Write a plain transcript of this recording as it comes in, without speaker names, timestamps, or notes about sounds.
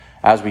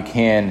as we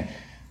can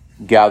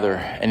gather,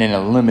 and in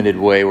a limited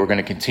way, we're going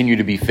to continue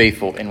to be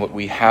faithful in what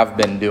we have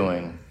been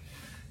doing.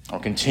 We're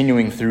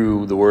continuing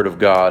through the Word of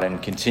God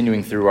and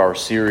continuing through our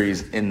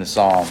series in the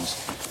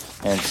Psalms.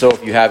 And so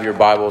if you have your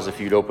Bibles, if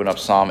you'd open up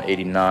Psalm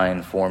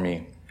 89 for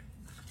me.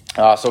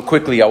 So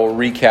quickly, I will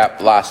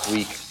recap last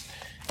week.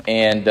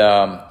 And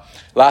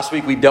last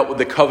week we dealt with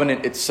the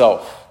covenant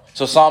itself.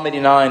 So Psalm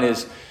 89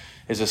 is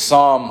a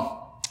psalm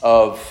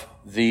of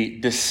the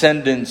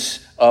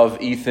descendants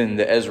of Ethan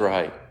the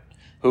Ezrahite,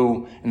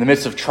 who in the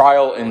midst of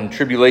trial and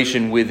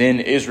tribulation within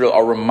Israel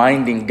are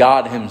reminding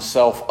God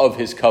himself of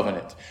his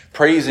covenant,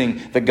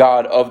 praising the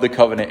God of the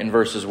covenant in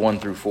verses 1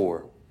 through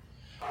 4,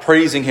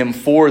 praising him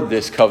for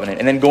this covenant,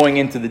 and then going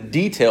into the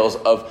details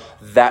of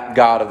that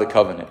God of the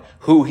covenant,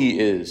 who he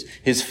is,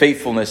 his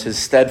faithfulness, his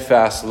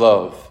steadfast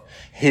love,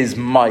 his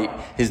might,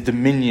 his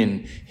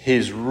dominion,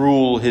 his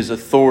rule, his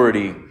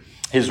authority,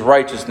 his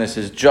righteousness,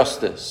 his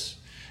justice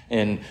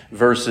in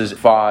verses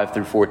 5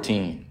 through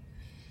 14.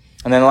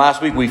 And then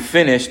last week we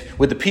finished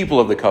with the people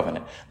of the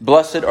covenant.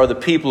 Blessed are the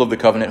people of the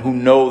covenant who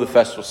know the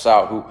festal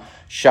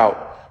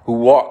shout, who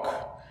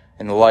walk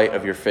in the light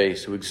of your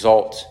face, who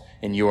exalt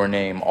in your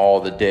name all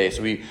the day.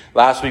 So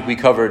last week we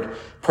covered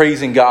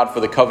praising God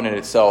for the covenant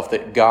itself,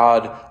 that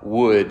God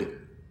would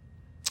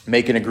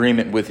make an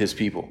agreement with his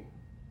people,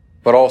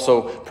 but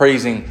also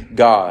praising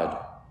God,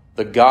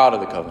 the God of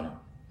the covenant,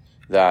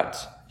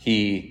 that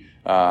he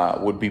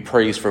would be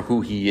praised for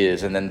who he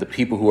is, and then the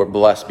people who are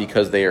blessed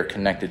because they are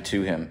connected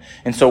to him.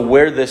 And so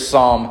where this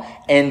psalm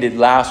ended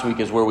last week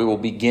is where we will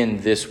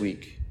begin this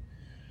week.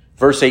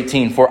 Verse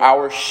 18, for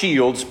our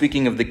shield,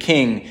 speaking of the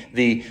king,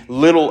 the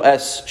little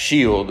s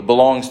shield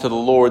belongs to the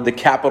Lord, the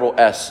capital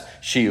S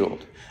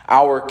shield.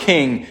 Our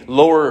king,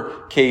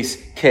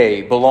 lowercase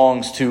k,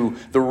 belongs to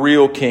the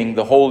real king,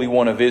 the Holy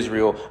One of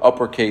Israel,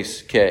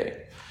 uppercase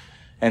K.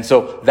 And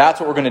so that's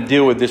what we're going to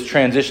deal with, this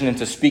transition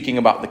into speaking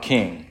about the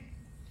king.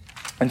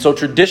 And so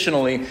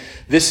traditionally,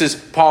 this is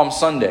Palm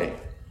Sunday.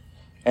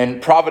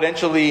 And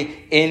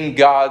providentially, in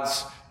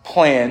God's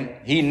plan,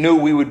 he knew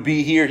we would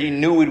be here. He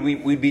knew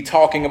we'd be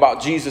talking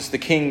about Jesus the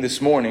King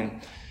this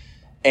morning.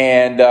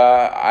 And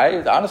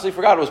I honestly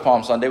forgot it was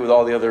Palm Sunday with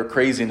all the other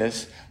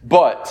craziness.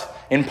 But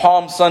in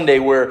Palm Sunday,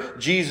 where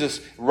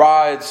Jesus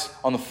rides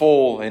on the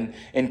foal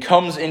and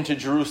comes into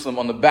Jerusalem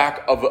on the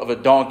back of a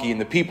donkey, and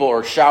the people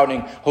are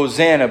shouting,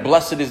 Hosanna,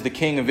 blessed is the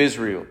King of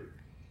Israel.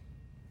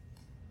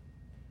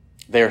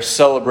 They are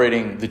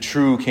celebrating the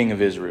true King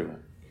of Israel.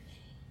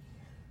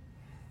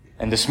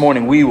 And this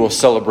morning we will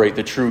celebrate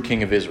the true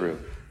King of Israel.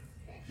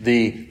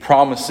 The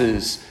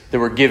promises that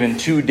were given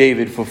to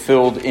David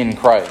fulfilled in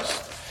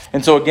Christ.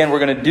 And so again, we're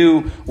going to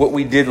do what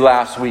we did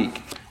last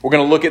week. We're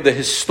going to look at the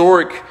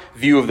historic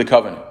view of the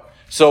covenant.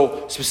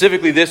 So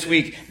specifically this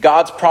week,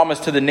 God's promise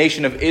to the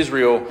nation of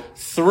Israel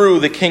through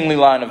the kingly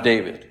line of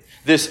David.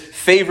 This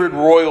favored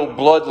royal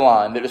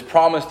bloodline that is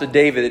promised to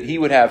David that he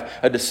would have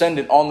a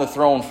descendant on the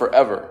throne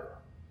forever.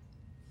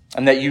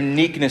 And that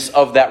uniqueness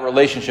of that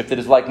relationship that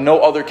is like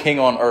no other king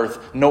on earth,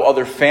 no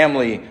other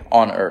family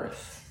on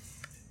earth.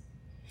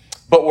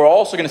 But we're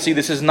also going to see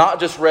this is not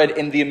just read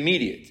in the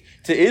immediate.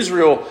 To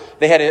Israel,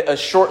 they had a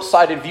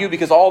short-sighted view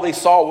because all they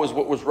saw was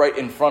what was right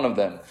in front of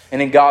them.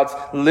 And in God's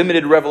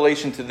limited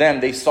revelation to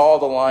them, they saw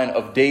the line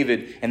of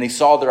David and they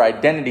saw their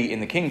identity in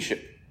the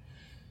kingship.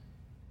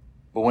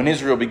 But when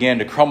Israel began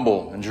to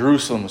crumble and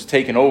Jerusalem was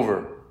taken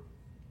over,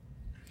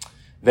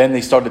 then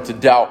they started to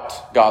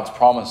doubt God's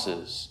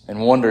promises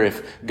and wonder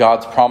if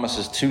God's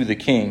promises to the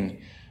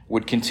king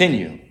would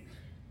continue.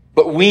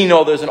 But we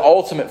know there's an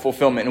ultimate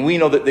fulfillment, and we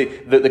know that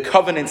the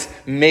covenants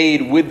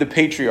made with the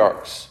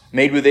patriarchs,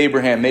 made with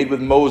Abraham, made with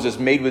Moses,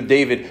 made with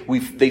David,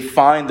 they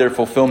find their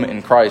fulfillment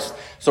in Christ.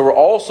 So we're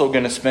also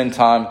going to spend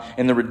time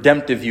in the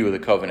redemptive view of the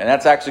covenant. And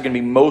that's actually going to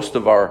be most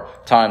of our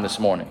time this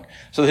morning.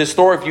 So the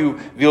historic view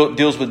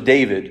deals with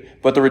David,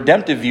 but the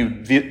redemptive view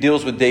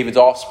deals with David's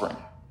offspring.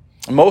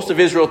 Most of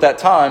Israel at that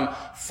time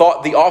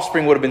thought the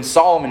offspring would have been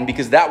Solomon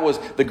because that was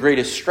the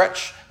greatest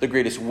stretch, the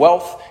greatest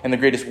wealth, and the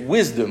greatest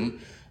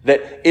wisdom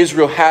that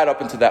Israel had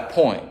up until that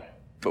point.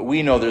 But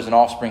we know there's an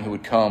offspring who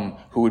would come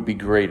who would be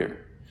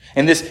greater.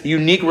 And this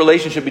unique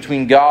relationship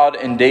between God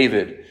and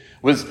David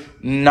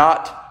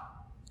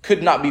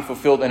could not be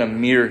fulfilled in a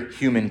mere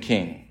human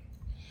king.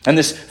 And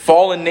this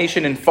fallen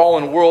nation and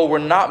fallen world were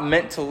not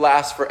meant to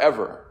last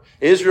forever.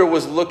 Israel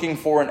was looking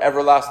for an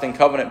everlasting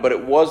covenant, but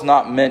it was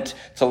not meant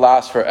to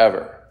last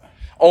forever.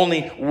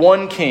 Only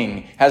one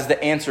king has the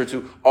answer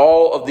to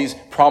all of these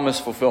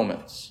promised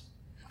fulfillments.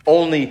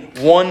 Only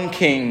one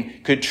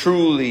king could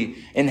truly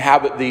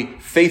inhabit the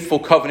faithful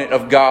covenant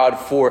of God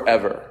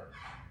forever.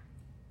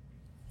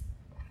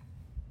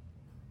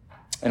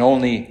 And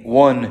only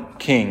one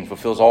king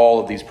fulfills all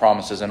of these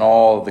promises and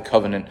all of the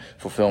covenant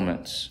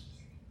fulfillments.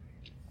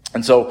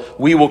 And so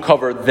we will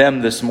cover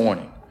them this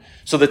morning.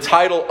 So the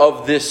title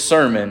of this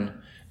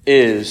sermon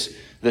is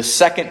the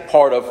second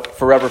part of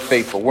Forever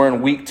Faithful. We're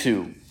in week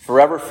 2.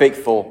 Forever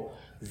Faithful,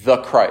 the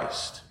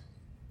Christ.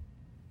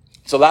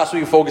 So last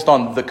week we focused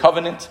on the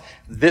covenant.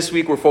 This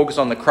week we're focused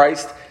on the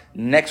Christ.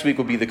 Next week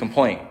will be the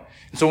complaint.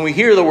 So when we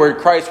hear the word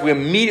Christ, we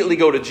immediately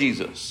go to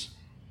Jesus.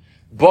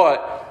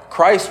 But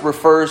Christ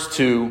refers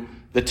to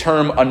the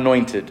term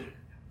anointed.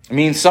 It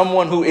means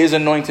someone who is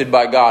anointed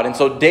by God. And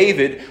so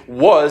David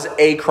was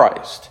a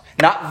Christ.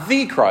 Not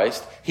the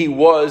Christ. He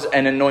was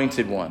an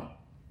anointed one.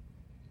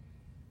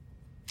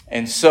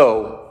 And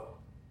so,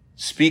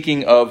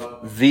 speaking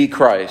of the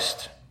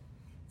Christ,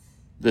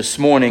 this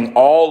morning,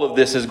 all of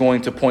this is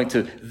going to point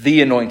to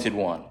the anointed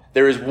one.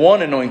 There is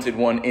one anointed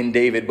one in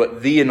David,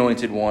 but the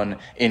anointed one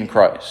in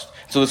Christ.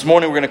 So this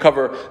morning we're going to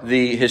cover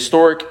the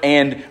historic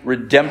and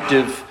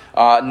redemptive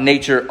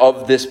nature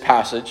of this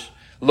passage,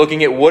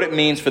 looking at what it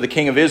means for the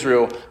King of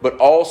Israel, but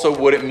also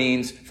what it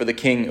means for the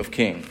King of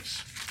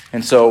Kings.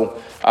 And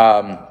so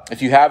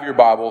if you have your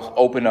Bibles,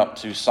 open up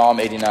to Psalm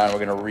 89.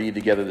 We're going to read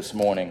together this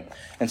morning.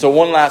 And so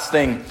one last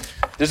thing,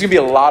 there's going to be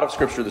a lot of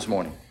scripture this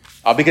morning.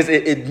 Because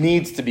it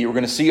needs to be. We're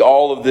going to see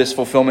all of this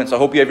fulfillment. So I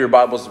hope you have your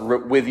Bibles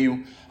with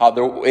you.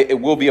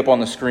 It will be up on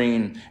the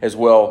screen as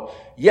well.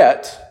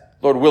 Yet,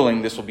 Lord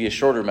willing, this will be a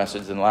shorter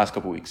message than the last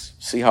couple weeks.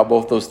 See how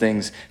both those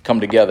things come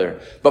together.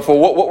 But for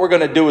what we're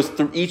going to do is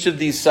through each of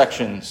these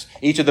sections,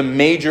 each of the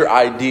major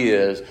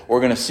ideas, we're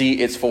going to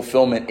see its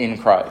fulfillment in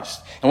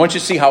Christ. And I want you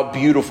to see how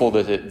beautiful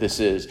this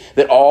is,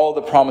 that all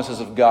the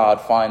promises of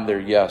God find their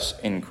yes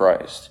in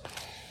Christ.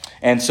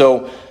 And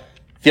so,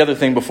 the other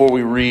thing before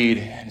we read,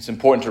 it's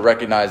important to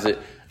recognize that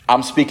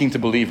I'm speaking to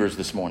believers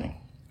this morning.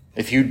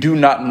 If you do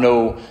not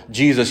know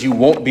Jesus, you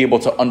won't be able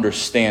to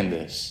understand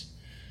this.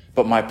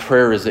 But my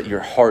prayer is that your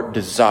heart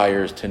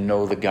desires to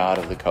know the God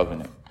of the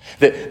covenant.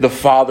 That the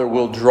Father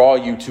will draw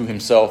you to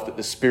himself, that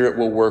the Spirit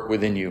will work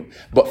within you.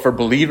 But for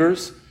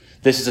believers,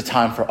 this is a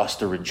time for us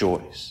to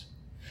rejoice.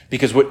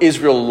 Because what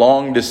Israel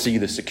longed to see,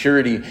 the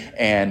security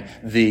and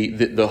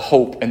the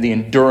hope and the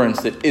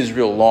endurance that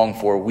Israel longed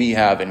for, we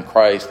have in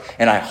Christ.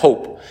 And I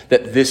hope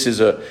that this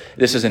is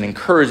an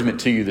encouragement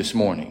to you this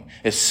morning,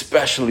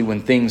 especially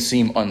when things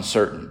seem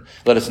uncertain.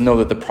 Let us know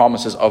that the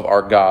promises of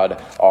our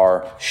God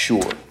are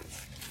sure.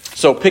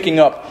 So picking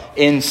up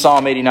in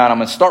Psalm 89, I'm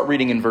going to start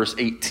reading in verse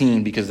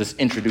 18 because this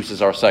introduces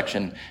our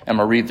section. I'm going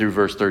to read through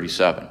verse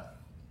 37.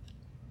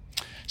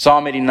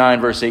 Psalm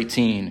 89, verse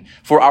 18.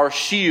 For our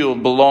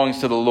shield belongs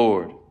to the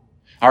Lord,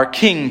 our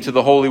King to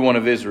the Holy One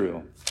of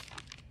Israel.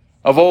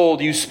 Of old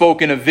you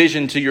spoke in a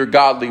vision to your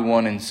godly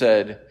one and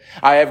said,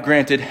 I have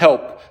granted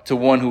help to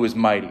one who is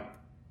mighty.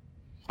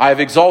 I have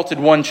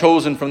exalted one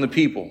chosen from the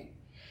people.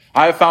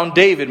 I have found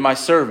David my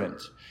servant,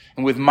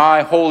 and with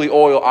my holy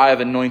oil I have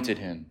anointed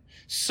him,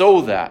 so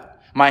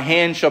that my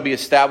hand shall be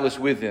established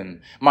with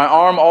him. My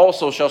arm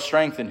also shall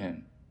strengthen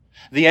him.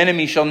 The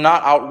enemy shall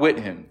not outwit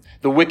him.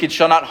 The wicked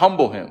shall not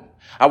humble him.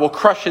 I will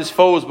crush his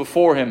foes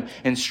before him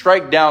and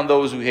strike down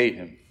those who hate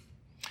him.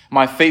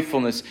 My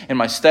faithfulness and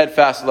my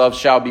steadfast love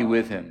shall be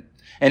with him,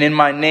 and in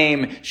my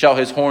name shall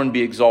his horn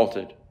be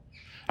exalted.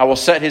 I will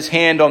set his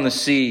hand on the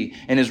sea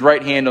and his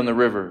right hand on the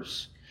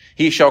rivers.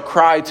 He shall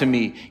cry to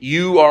me,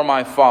 you are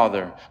my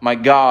Father, my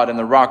God, and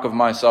the rock of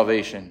my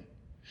salvation.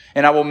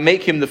 And I will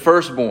make him the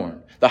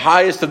firstborn, the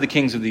highest of the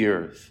kings of the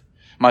earth.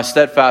 My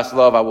steadfast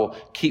love I will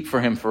keep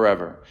for him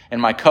forever,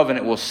 and my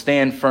covenant will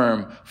stand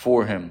firm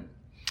for him.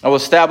 I will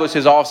establish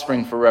his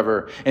offspring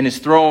forever, and his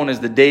throne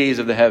as the days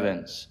of the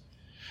heavens.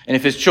 And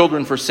if his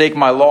children forsake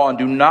my law and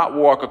do not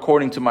walk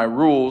according to my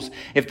rules,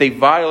 if they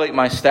violate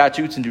my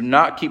statutes and do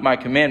not keep my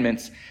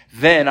commandments,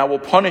 then I will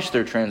punish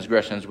their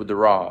transgressions with the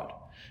rod,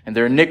 and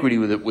their iniquity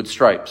with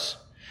stripes.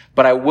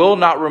 But I will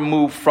not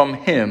remove from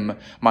him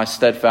my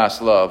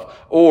steadfast love,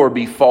 or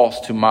be false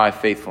to my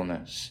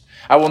faithfulness.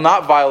 I will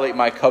not violate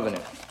my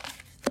covenant,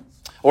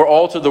 or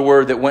alter the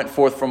word that went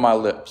forth from my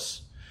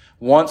lips.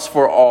 Once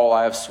for all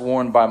I have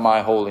sworn by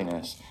my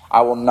holiness.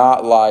 I will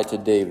not lie to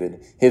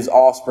David. His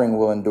offspring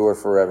will endure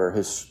forever.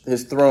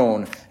 His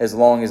throne as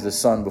long as the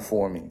sun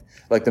before me.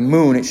 Like the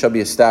moon, it shall be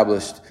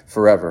established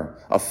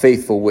forever. A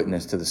faithful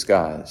witness to the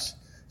skies.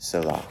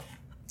 Selah.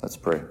 Let's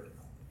pray.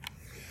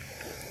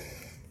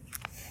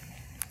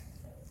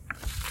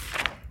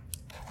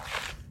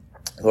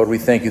 Lord, we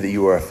thank you that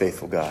you are a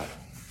faithful God.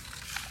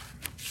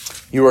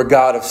 You are a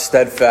God of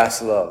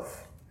steadfast love.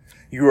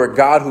 You are a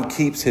God who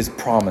keeps his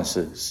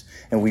promises,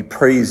 and we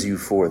praise you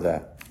for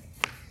that.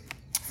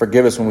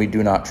 Forgive us when we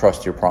do not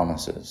trust your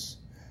promises.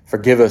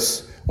 Forgive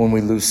us when we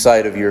lose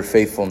sight of your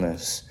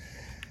faithfulness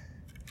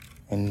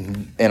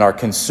and are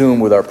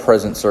consumed with our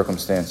present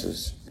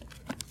circumstances.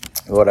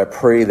 Lord, I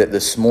pray that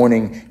this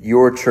morning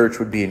your church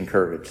would be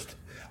encouraged.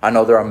 I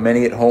know there are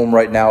many at home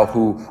right now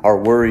who are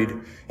worried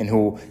and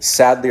who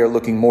sadly are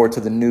looking more to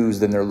the news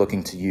than they're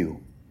looking to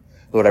you.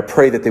 Lord, I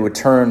pray that they would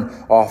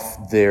turn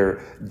off their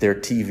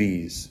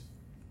TVs,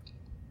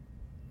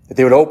 that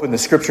they would open the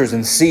scriptures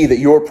and see that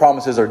your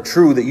promises are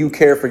true, that you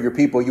care for your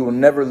people. You will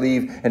never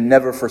leave and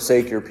never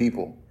forsake your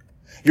people.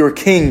 Your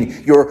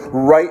king, your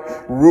right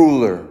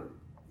ruler,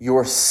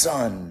 your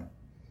son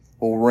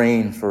will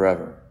reign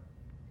forever.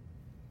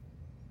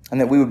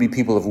 And that we would be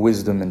people of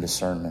wisdom and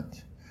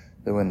discernment,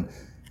 that when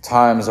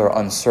times are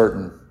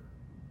uncertain,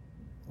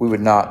 we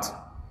would not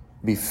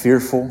be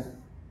fearful,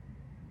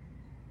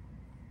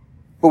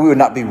 but we would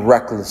not be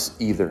reckless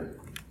either.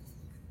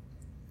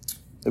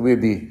 that we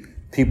would be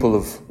people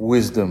of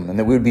wisdom, and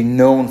that we would be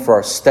known for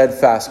our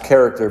steadfast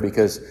character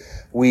because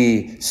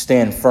we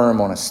stand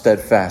firm on a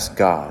steadfast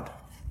God.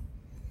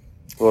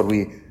 Lord,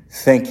 we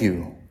thank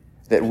you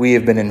that we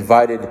have been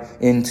invited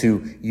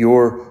into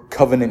your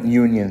covenant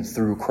union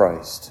through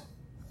Christ.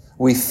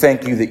 We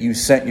thank you that you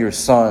sent your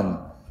Son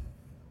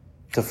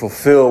to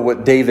fulfill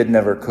what David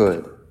never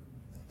could,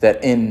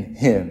 that in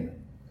him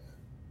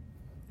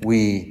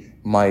we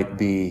might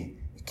be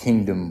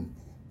kingdom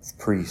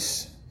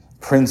priests,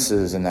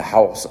 princes in the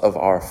house of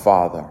our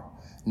Father,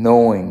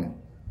 knowing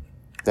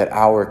that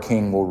our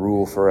King will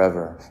rule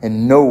forever,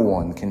 and no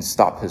one can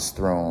stop his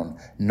throne,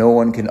 no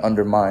one can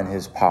undermine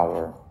his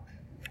power,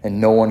 and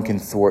no one can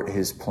thwart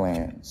his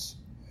plans.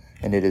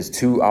 And it is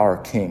to our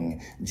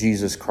King,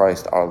 Jesus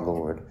Christ our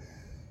Lord,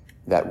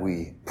 that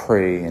we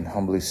pray and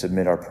humbly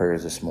submit our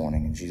prayers this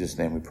morning. In Jesus'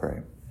 name we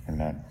pray.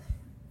 Amen.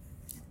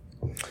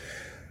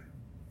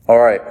 All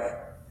right.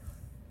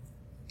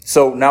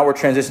 So now we're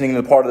transitioning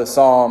to the part of the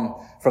psalm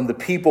from the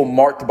people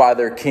marked by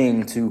their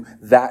king to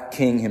that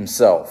king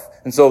himself.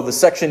 And so the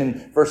section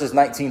in verses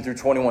 19 through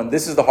 21,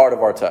 this is the heart of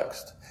our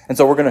text. And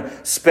so we're going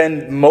to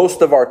spend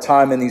most of our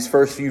time in these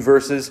first few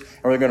verses,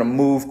 and we're going to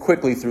move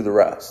quickly through the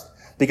rest.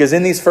 Because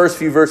in these first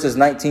few verses,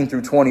 19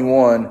 through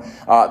 21,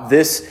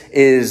 this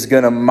is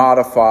going to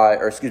modify,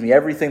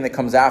 everything that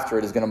comes after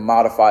it is going to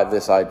modify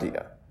this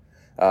idea.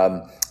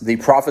 The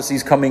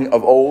prophecies coming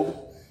of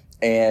old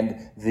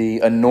and the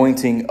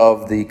anointing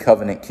of the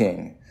covenant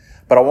king.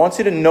 But I want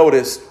you to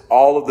notice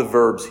all of the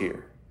verbs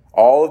here,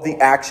 all of the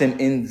action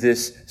in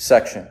this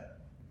section.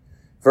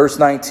 Verse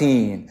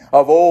 19,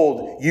 of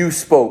old you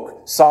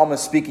spoke,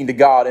 psalmist speaking to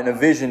God in a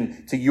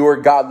vision to your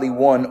godly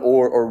one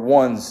or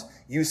ones.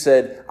 You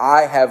said,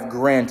 I have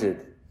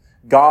granted.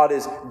 God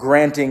is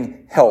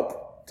granting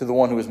help to the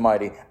one who is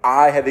mighty.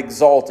 I have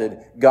exalted.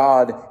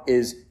 God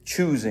is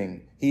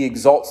choosing. He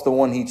exalts the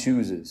one he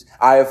chooses.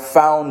 I have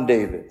found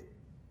David.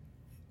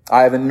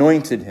 I have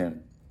anointed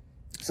him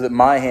so that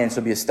my hand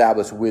shall be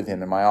established with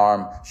him and my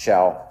arm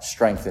shall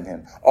strengthen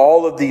him.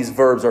 All of these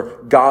verbs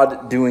are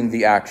God doing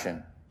the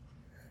action.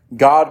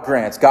 God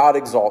grants, God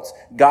exalts,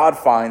 God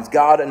finds,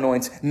 God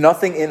anoints,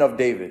 nothing in of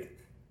David.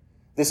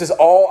 This is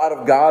all out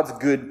of God's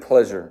good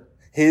pleasure,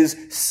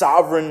 his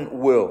sovereign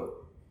will.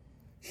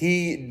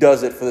 He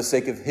does it for the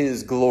sake of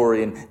his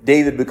glory, and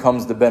David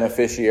becomes the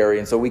beneficiary.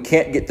 And so we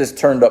can't get this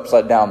turned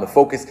upside down. The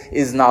focus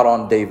is not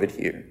on David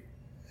here.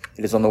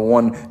 It is on the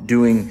one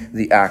doing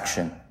the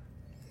action.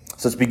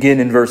 So let's begin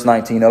in verse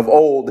 19. Of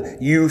old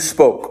you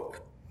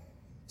spoke.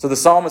 So the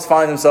psalmist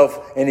finds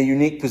himself in a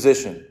unique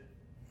position,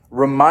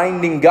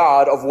 reminding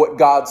God of what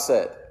God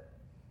said.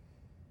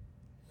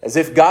 As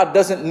if God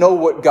doesn't know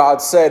what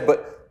God said,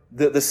 but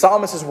the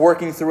psalmist is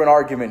working through an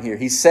argument here.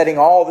 He's setting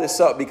all this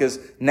up because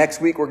next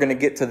week we're going to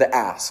get to the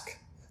ask.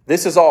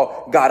 This is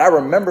all, God, I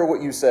remember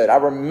what you said. I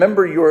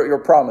remember your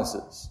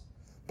promises.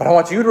 But I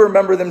want you to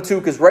remember them too,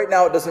 because right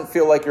now it doesn't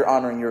feel like you're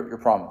honoring your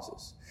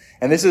promises.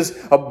 And this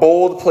is a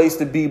bold place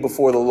to be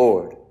before the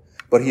Lord.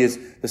 But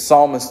the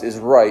psalmist is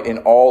right in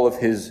all of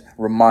his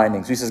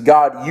remindings. He says,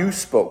 God, you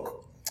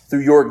spoke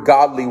through your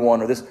godly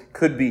one, or this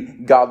could be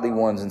godly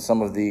ones in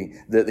some of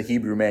the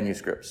Hebrew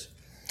manuscripts.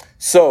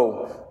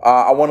 So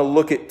I want to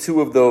look at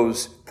two of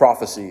those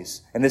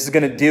prophecies. And this is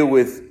going to deal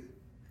with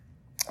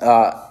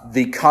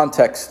the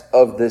context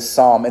of this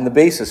psalm and the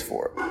basis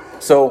for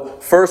it. So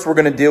first we're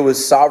going to deal with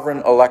sovereign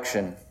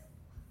election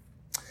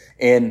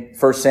in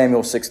 1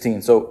 Samuel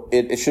 16. So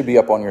it should be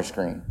up on your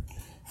screen.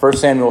 1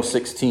 Samuel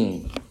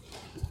 16.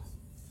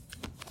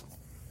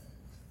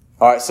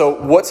 All right,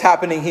 so what's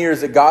happening here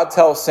is that God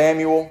tells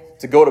Samuel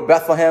to go to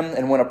Bethlehem,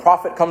 and when a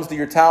prophet comes to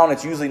your town,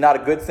 it's usually not a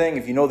good thing.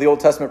 If you know the Old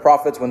Testament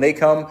prophets, when they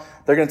come,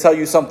 they're going to tell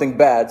you something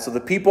bad. So the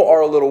people are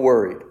a little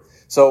worried.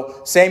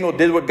 So Samuel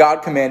did what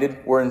God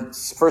commanded. We're in 1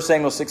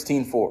 Samuel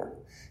 16:4.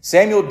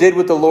 Samuel did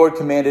what the Lord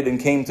commanded and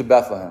came to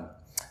Bethlehem.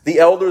 The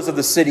elders of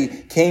the city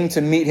came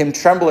to meet him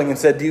trembling and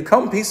said, do you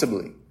come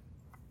peaceably?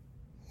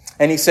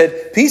 And he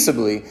said,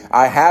 peaceably,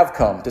 I have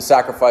come to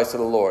sacrifice to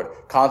the Lord.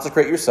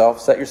 Consecrate yourself,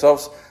 set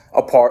yourselves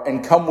apart,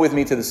 and come with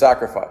me to the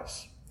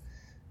sacrifice.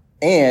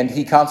 And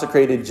he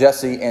consecrated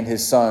Jesse and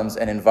his sons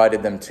and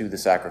invited them to the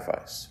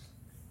sacrifice.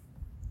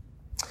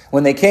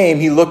 When they came,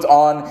 he looked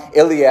on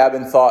Eliab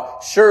and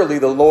thought, surely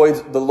the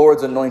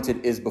Lord's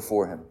anointed is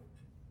before him.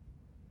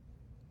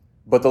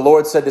 But the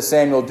Lord said to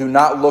Samuel, do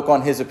not look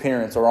on his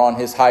appearance or on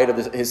his height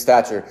of his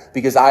stature,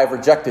 because I have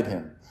rejected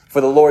him.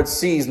 For the Lord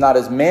sees not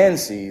as man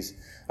sees.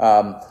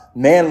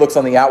 Man looks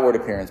on the outward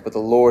appearance, but the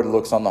Lord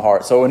looks on the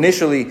heart. So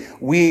initially,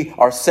 we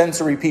are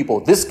sensory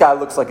people. This guy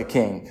looks like a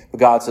king. But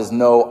God says,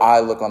 no, I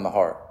look on the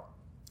heart.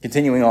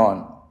 Continuing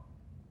on.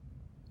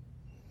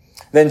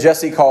 Then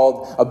Jesse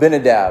called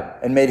Abinadab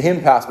and made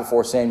him pass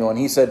before Samuel. And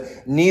he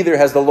said, neither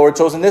has the Lord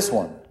chosen this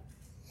one.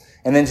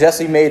 And then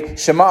Jesse made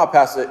Shema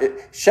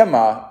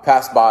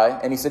pass by,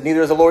 and he said, neither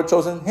has the Lord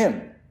chosen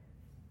him.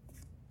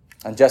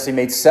 And Jesse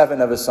made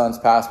 7 of his sons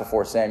pass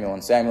before Samuel.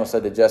 And Samuel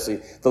said to Jesse,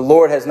 the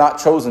Lord has not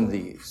chosen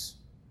these.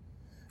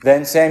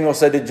 Then Samuel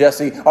said to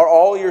Jesse, are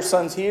all your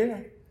sons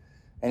here?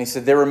 And he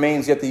said, there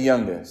remains yet the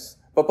youngest.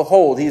 But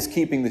behold, he is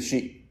keeping the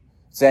sheep.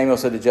 Samuel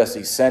said to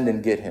Jesse, send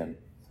and get him,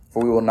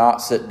 for we will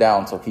not sit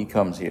down till he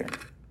comes here.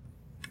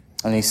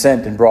 And he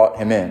sent and brought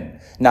him in.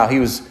 Now he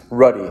was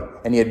ruddy,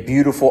 and he had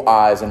beautiful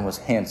eyes and was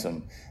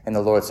handsome. And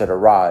the Lord said,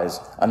 arise,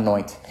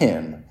 anoint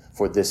him,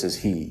 for this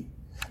is he.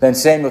 Then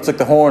Samuel took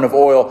the horn of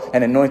oil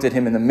and anointed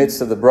him in the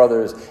midst of the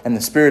brothers. And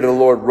the Spirit of the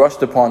Lord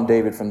rushed upon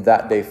David from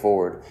that day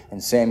forward.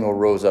 And Samuel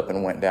rose up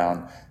and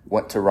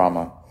went to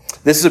Ramah.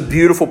 This is a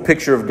beautiful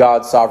picture of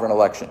God's sovereign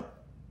election.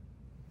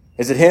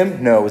 Is it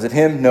him? No. Is it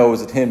him? No.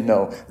 Is it him?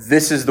 No.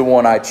 This is the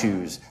one I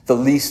choose, the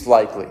least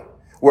likely,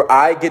 where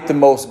I get the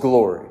most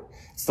glory.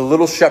 It's the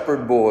little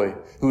shepherd boy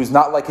who is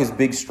not like his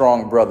big,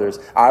 strong brothers.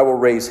 I will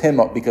raise him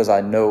up because I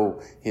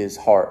know his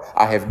heart.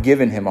 I have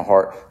given him a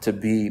heart to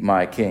be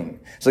my king.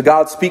 So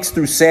God speaks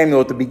through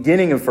Samuel at the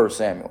beginning of 1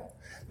 Samuel.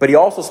 But he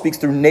also speaks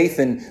through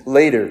Nathan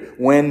later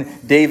when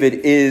David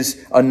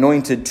is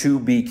anointed to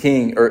be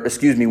king,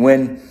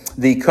 when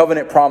the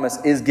covenant promise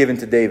is given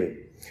to David.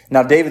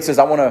 Now, David says,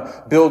 I want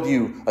to build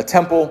you a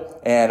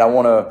temple and I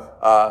want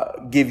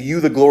to give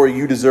you the glory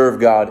you deserve,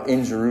 God,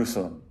 in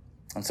Jerusalem.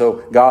 And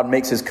so God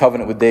makes his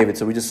covenant with David.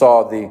 So we just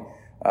saw the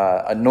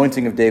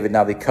anointing of David,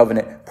 now the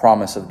covenant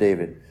promise of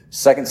David.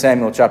 2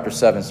 Samuel chapter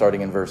 7,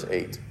 starting in verse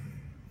 8.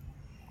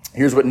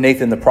 Here's what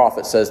Nathan the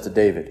prophet says to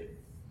David.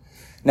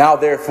 Now,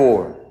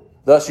 therefore,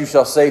 thus you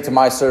shall say to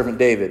my servant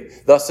David,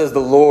 thus says the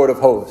Lord of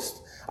hosts,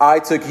 I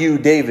took you,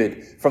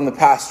 David, from the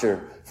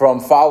pasture, from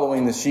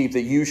following the sheep,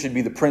 that you should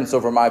be the prince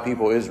over my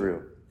people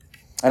Israel.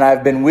 And I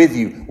have been with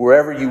you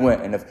wherever you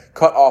went and have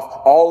cut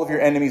off all of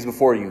your enemies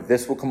before you.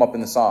 This will come up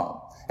in the psalm.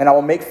 And I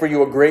will make for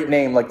you a great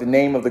name like the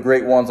name of the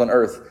great ones on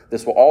earth.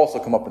 This will also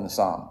come up in the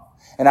psalm.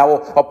 And I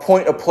will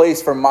appoint a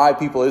place for my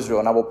people Israel,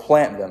 and I will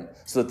plant them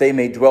so that they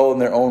may dwell in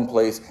their own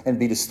place and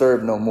be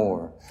disturbed no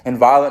more. And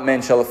violent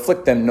men shall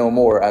afflict them no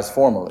more as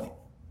formerly.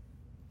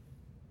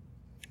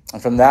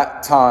 And from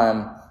that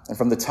time, and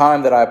from the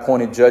time that I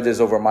appointed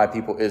judges over my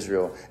people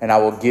Israel, and I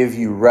will give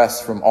you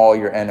rest from all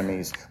your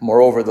enemies.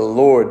 Moreover, the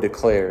Lord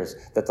declares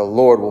that the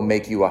Lord will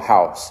make you a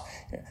house.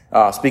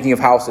 Speaking of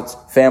house, it's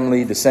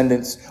family,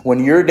 descendants.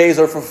 When your days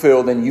are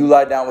fulfilled and you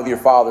lie down with your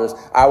fathers,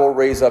 I will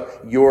raise up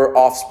your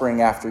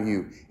offspring after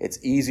you. It's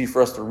easy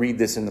for us to read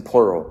this in the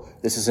plural.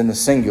 This is in the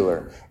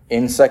singular.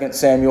 In 2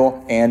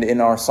 Samuel and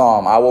in our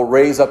psalm, I will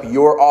raise up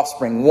your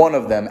offspring, one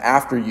of them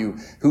after you,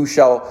 who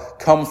shall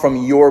come from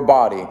your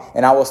body,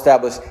 and I will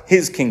establish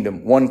his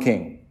kingdom, one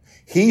king.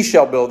 He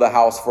shall build a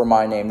house for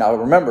my name. Now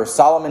remember,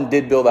 Solomon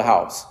did build a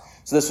house.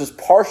 So this was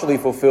partially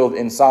fulfilled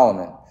in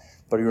Solomon.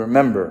 But you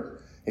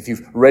remember, if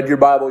you've read your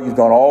Bible, you've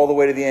gone all the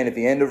way to the end. At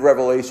the end of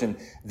Revelation,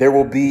 there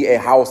will be a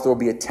house, there will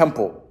be a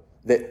temple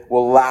that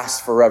will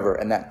last forever.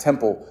 And that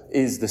temple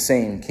is the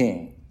same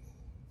king.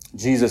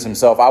 Jesus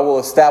himself. I will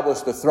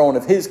establish the throne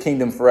of his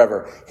kingdom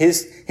forever.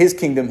 His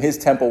kingdom, his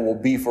temple will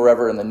be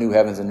forever in the new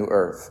heavens and new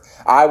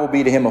earth. I will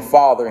be to him a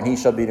father, and he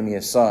shall be to me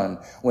a son.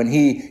 When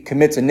he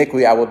commits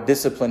iniquity, I will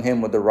discipline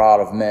him with the rod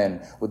of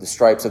men, with the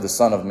stripes of the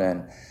Son of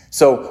Men.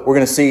 So we're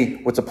going to see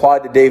what's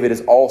applied to David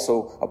is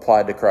also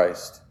applied to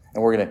Christ.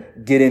 And we're going to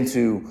get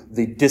into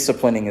the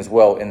disciplining as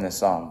well in this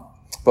psalm.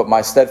 But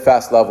my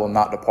steadfast love will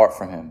not depart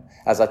from him,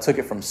 as I took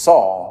it from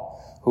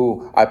Saul,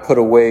 who I put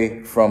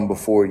away from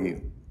before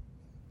you.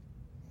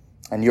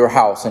 And your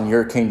house and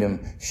your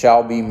kingdom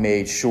shall be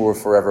made sure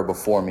forever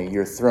before me.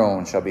 Your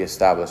throne shall be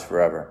established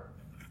forever.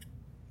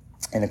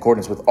 In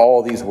accordance with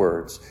all these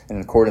words, in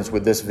accordance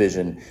with this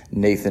vision,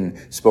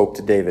 Nathan spoke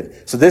to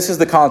David. So this is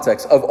the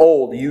context. Of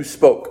old you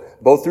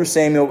spoke, both through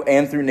Samuel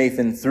and through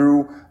Nathan,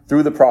 through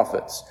the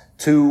prophets,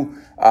 to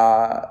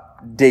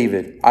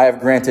David. I have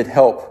granted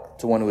help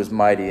to one who is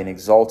mighty and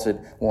exalted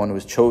one who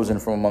is chosen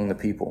from among the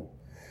people.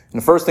 And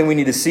the first thing we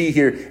need to see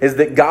here is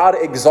that God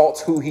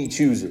exalts who he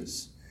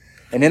chooses.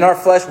 And in our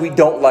flesh, we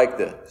don't like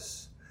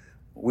this.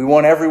 We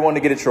want everyone to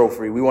get a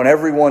trophy. We want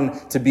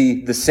everyone to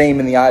be the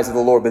same in the eyes of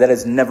the Lord, but that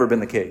has never been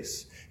the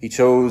case. He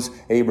chose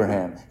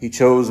Abraham. He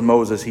chose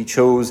Moses. He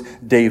chose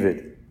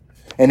David.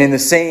 And in the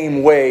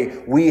same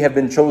way, we have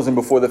been chosen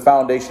before the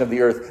foundation of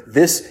the earth.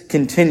 This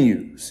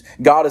continues.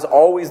 God is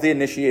always the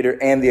initiator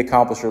and the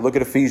accomplisher. Look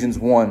at Ephesians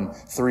 1,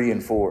 3,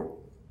 and 4.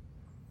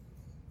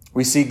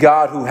 We see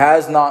God who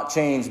has not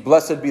changed.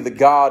 Blessed be the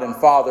God and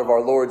Father of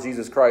our Lord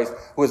Jesus Christ,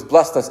 who has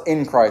blessed us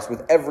in Christ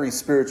with every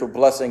spiritual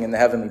blessing in the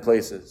heavenly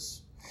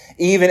places,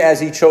 even as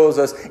he chose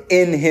us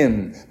in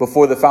him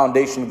before the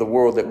foundation of the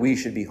world, that we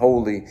should be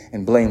holy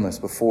and blameless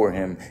before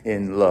him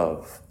in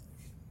love.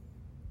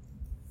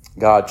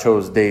 God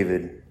chose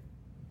David.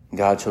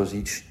 God chose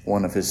each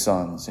one of his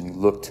sons, and he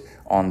looked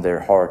on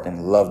their heart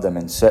and loved them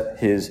and set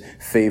his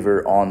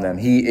favor on them.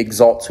 He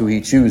exalts who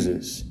he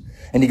chooses.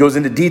 And he goes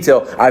into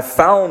detail. I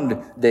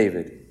found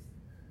David.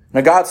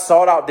 Now God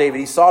sought out David.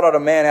 He sought out a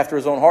man after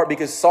his own heart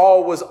because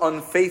Saul was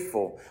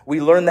unfaithful.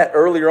 We learned that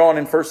earlier on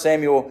in 1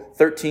 Samuel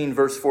 13,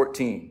 verse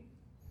 14.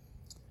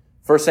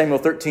 1 Samuel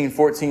 13,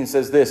 14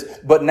 says this,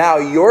 but now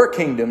your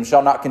kingdom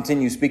shall not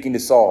continue, speaking to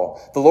Saul.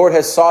 The Lord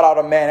has sought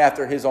out a man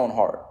after his own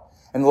heart.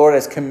 And the Lord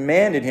has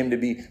commanded him to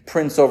be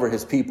prince over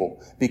his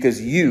people because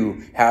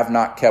you have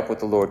not kept what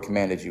the Lord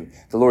commanded you.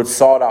 The Lord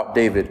sought out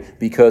David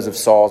because of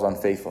Saul's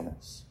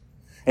unfaithfulness.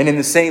 And in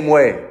the same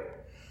way,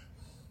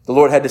 the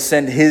Lord had to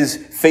send his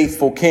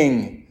faithful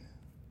king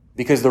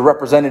because the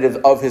representative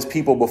of his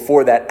people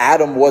before that,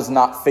 Adam, was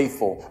not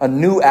faithful. A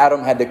new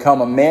Adam had to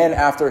come, a man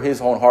after his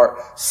own heart,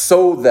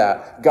 so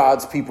that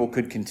God's people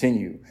could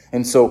continue.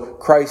 And so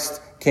Christ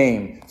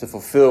came to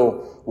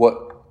fulfill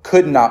what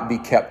could not be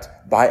kept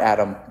by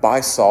Adam,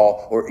 by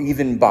Saul, or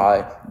even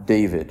by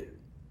David.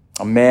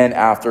 A man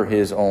after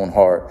his own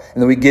heart.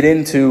 And then we get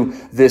into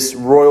this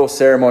royal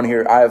ceremony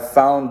here. I have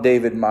found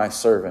David my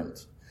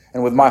servant,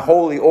 and with my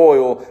holy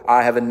oil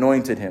I have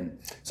anointed him.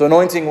 So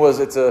anointing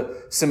it's a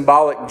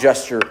symbolic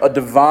gesture, a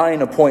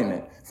divine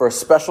appointment for a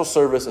special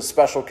service, a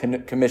special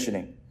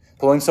commissioning.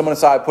 Pulling someone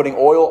aside, putting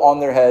oil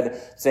on their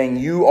head, saying,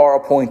 you are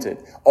appointed.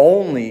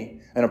 Only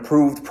an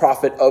approved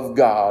prophet of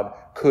God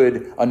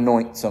could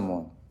anoint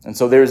someone. And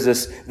so there's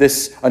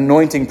this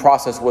anointing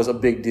process was a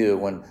big deal.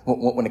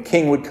 When a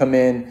king would come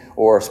in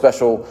or a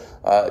special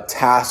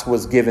task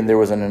was given, there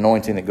was an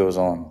anointing that goes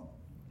on.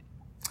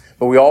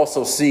 But we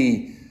also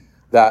see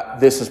that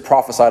this is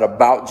prophesied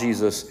about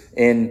Jesus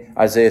in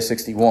Isaiah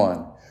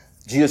 61.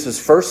 Jesus'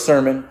 first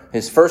sermon,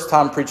 his first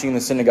time preaching in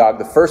the synagogue,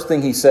 the first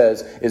thing he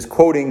says is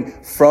quoting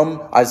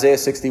from Isaiah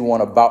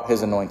 61 about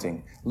his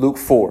anointing. Luke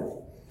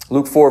 4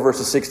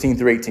 verses 16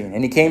 through 18.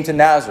 And he came to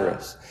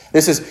Nazareth.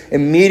 This is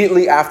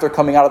immediately after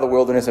coming out of the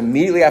wilderness,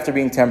 immediately after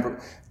being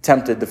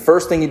tempted. The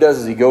first thing he does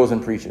is he goes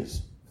and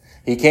preaches.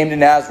 He came to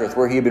Nazareth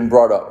where he had been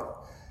brought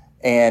up.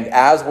 And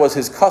as was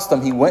his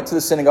custom, he went to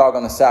the synagogue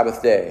on the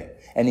Sabbath day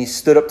and he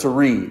stood up to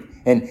read.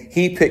 And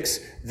he picks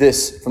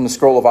this from the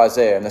scroll of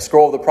Isaiah. And the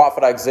scroll of the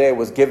prophet Isaiah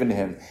was given to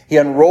him. He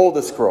unrolled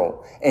the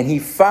scroll and he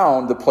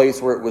found the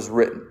place where it was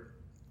written.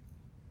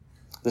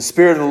 The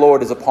Spirit of the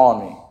Lord is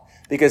upon me,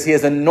 because he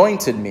has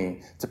anointed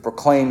me to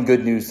proclaim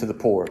good news to the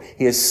poor.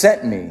 He has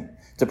sent me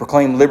to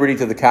proclaim liberty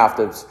to the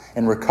captives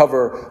and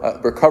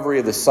recovery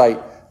of the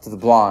sight to the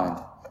blind,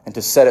 and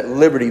to set at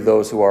liberty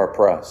those who are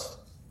oppressed.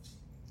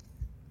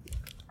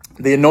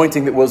 The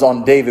anointing that was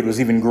on David was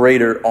even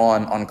greater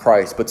on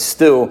Christ, but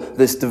still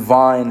this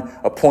divine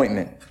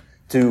appointment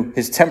to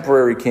his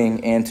temporary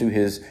king and to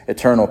his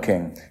eternal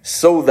king.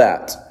 So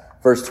that,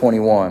 verse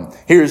 21,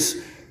 here's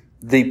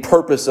the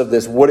purpose of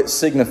this, what it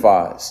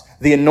signifies.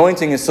 The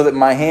anointing is so that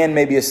my hand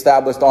may be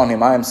established on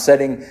him. I am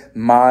setting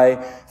my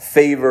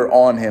favor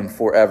on him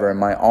forever, and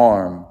my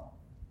arm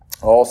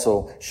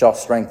also shall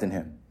strengthen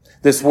him.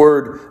 This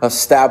word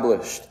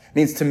established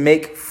means to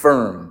make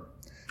firm,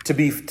 to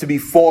be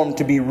formed,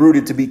 to be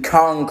rooted, to be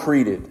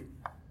concreted,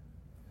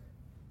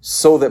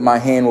 so that my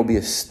hand will be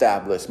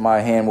established. My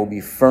hand will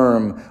be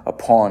firm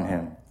upon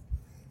him.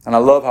 And I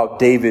love how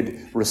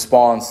David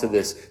responds to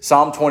this.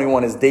 Psalm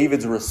 21 is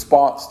David's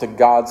response to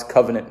God's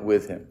covenant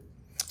with him.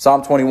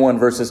 Psalm 21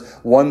 verses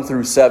 1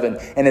 through 7.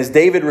 And as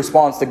David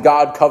responds to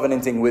God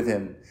covenanting with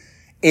him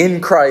in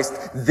Christ,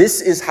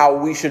 this is how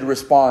we should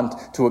respond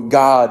to a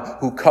God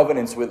who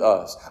covenants with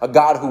us, a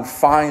God who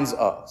finds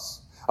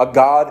us, a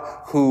God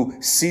who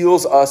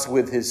seals us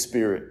with his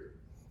Spirit.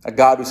 A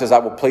God who says, I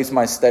will place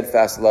my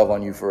steadfast love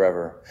on you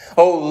forever.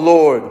 Oh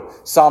Lord,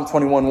 Psalm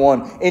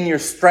 21:1, in your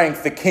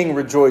strength the king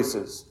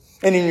rejoices,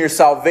 and in your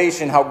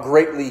salvation how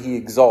greatly he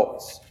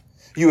exalts.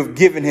 You have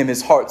given him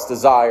his heart's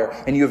desire,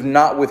 and you have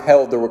not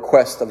withheld the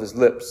request of his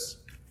lips.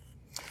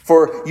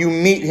 For you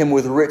meet him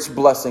with rich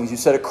blessings. You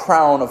set a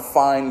crown of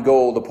fine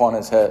gold upon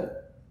his head.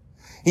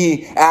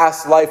 He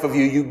asked life of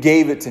you. You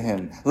gave it to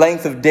him.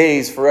 Length of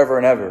days forever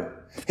and ever.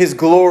 His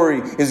glory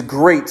is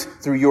great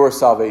through your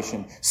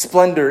salvation.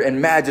 Splendor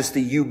and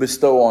majesty you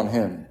bestow on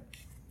him.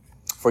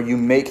 For you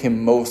make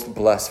him most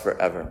blessed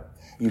forever.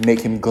 You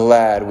make him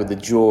glad with the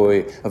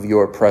joy of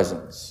your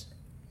presence.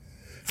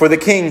 For the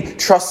king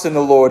trusts in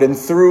the Lord, and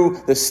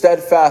through the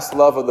steadfast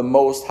love of the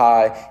Most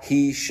High,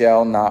 he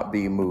shall not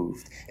be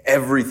moved.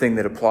 Everything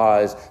that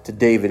applies to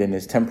David in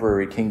his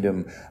temporary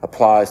kingdom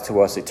applies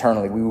to us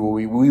eternally.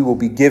 We will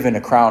be given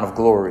a crown of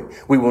glory.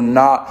 We will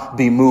not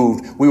be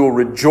moved. We will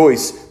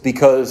rejoice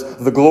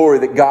because the glory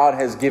that God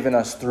has given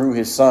us through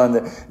his Son,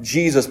 that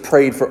Jesus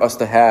prayed for us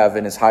to have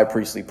in his high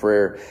priestly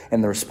prayer,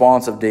 and the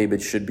response of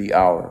David should be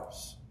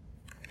ours.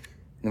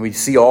 And we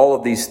see all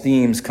of these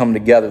themes come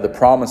together. The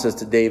promises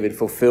to David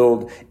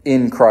fulfilled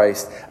in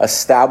Christ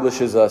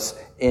establishes us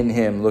in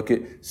him. Look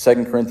at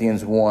 2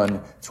 Corinthians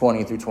 1,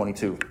 20 through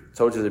 22. I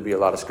told you there'd be a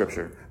lot of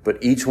scripture,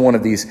 but each one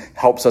of these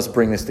helps us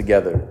bring this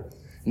together.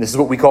 And this is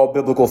what we call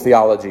biblical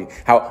theology,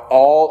 how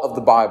all of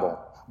the Bible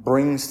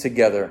brings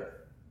together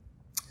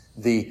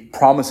the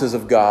promises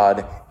of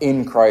God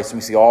in Christ. And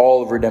we see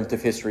all of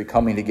redemptive history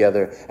coming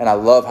together. And I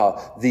love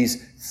how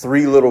these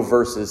three little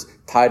verses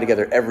tie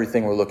together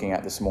everything we're looking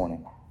at this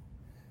morning.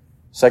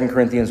 2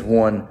 Corinthians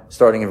 1,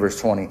 starting in verse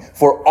 20.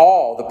 For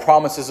all the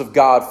promises of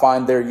God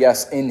find their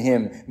yes in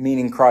him,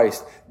 meaning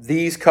Christ.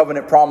 These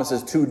covenant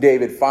promises to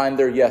David find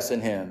their yes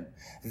in him.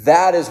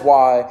 That is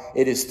why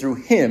it is through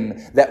him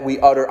that we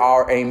utter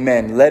our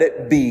amen. Let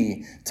it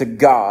be to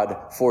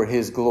God for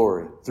his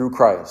glory through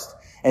Christ.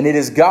 And it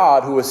is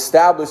God who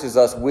establishes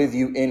us with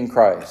you in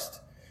Christ.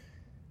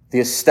 The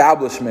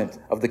establishment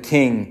of the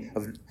King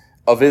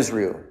of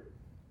Israel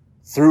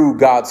through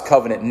God's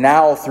covenant.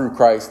 Now through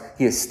Christ,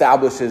 he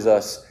establishes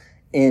us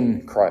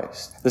in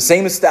Christ. The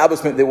same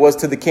establishment that was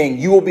to the king.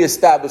 You will be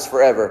established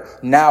forever.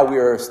 Now we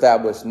are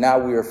established. Now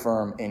we are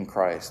firm in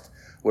Christ.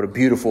 What a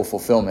beautiful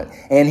fulfillment.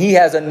 And he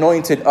has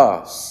anointed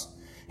us.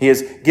 He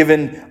has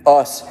given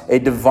us a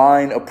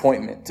divine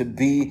appointment to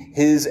be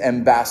his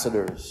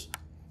ambassadors,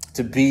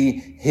 to be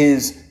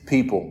his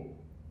people,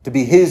 to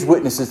be his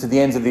witnesses to the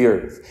ends of the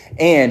earth,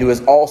 and who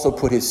has also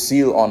put his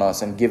seal on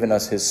us and given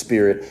us his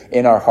Spirit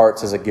in our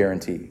hearts as a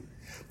guarantee.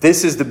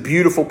 This is the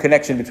beautiful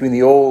connection between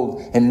the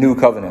old and new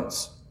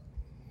covenants,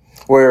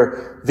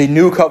 where the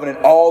new covenant,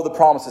 all the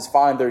promises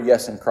find their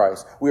yes in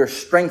Christ. We are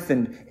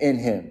strengthened in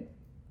him.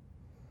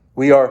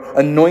 We are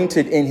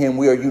anointed in him.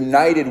 We are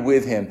united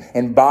with him.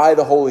 And by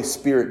the Holy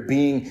Spirit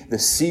being the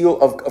seal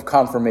of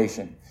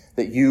confirmation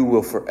that you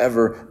will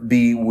forever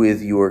be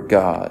with your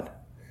God.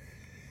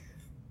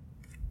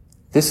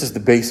 This is the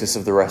basis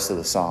of the rest of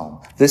the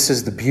psalm. This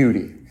is the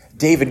beauty.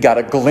 David got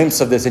a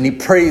glimpse of this and he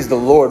praised the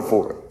Lord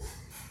for it.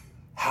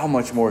 How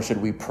much more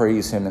should we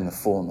praise him in the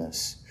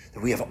fullness?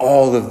 That we have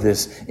all of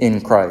this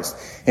in Christ.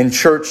 In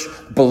church,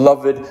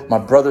 beloved, my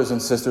brothers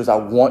and sisters, I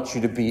want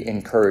you to be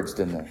encouraged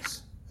in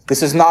this.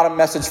 This is not a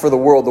message for the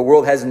world. The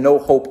world has no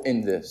hope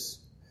in this.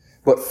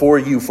 But for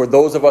you, for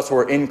those of us who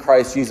are in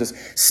Christ Jesus,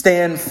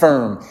 stand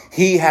firm.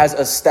 He has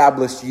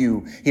established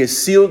you. He has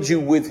sealed you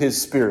with his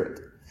Spirit.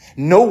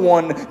 No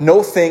one,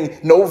 no thing,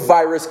 no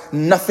virus,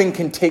 nothing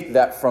can take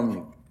that from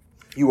you.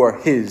 You are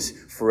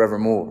his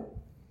forevermore.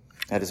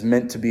 That is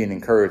meant to be an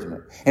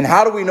encouragement. And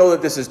how do we know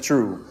that this is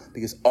true?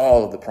 Because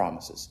all of the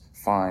promises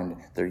find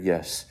their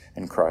yes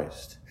in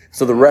Christ.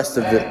 So the rest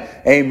of it,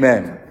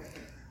 amen.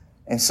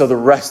 And so the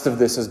rest of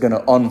this is going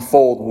to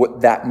unfold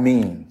what that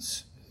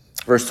means.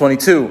 Verse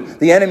 22,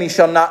 the enemy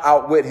shall not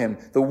outwit him.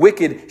 The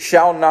wicked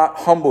shall not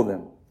humble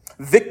them.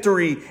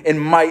 Victory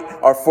and might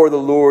are for the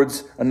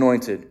Lord's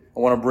anointed. I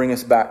want to bring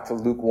us back to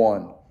Luke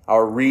 1,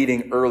 our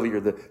reading earlier,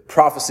 the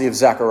prophecy of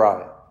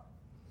Zechariah.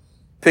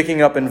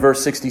 Picking up in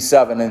verse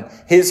 67, and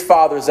his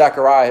father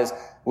Zechariah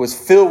was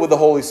filled with the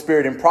Holy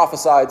Spirit and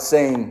prophesied,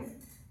 saying,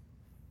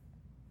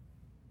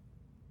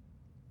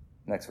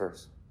 next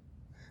verse,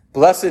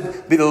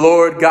 blessed be the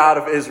Lord God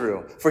of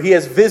Israel, for he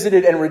has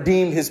visited and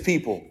redeemed his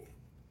people.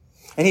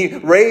 And he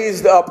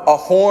raised up a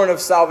horn of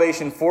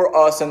salvation for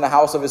us in the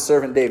house of his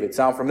servant David.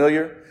 Sound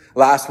familiar?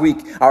 Last week,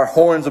 our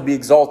horns will be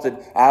exalted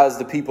as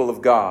the people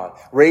of God.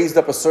 Raised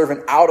up a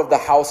servant out of the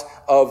house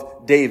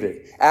of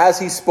David, as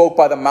he spoke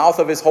by the mouth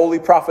of his holy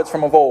prophets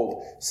from of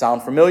old.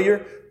 Sound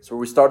familiar? So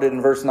we started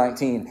in verse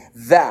 19.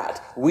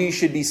 That we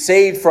should be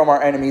saved from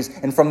our enemies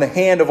and from the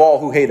hand of all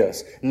who hate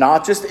us.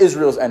 Not just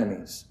Israel's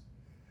enemies,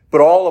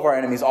 but all of our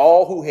enemies,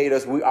 all who hate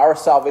us. Our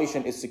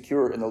salvation is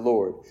secure in the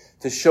Lord.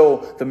 To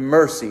show the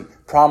mercy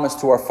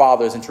promised to our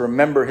fathers and to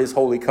remember his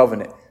holy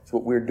covenant.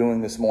 What we're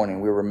doing this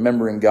morning. We're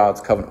remembering God's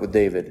covenant with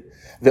David.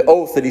 The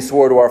oath that he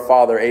swore to our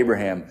father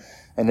Abraham.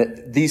 And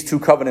that these two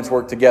covenants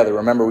work together.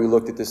 Remember, we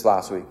looked at this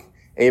last week.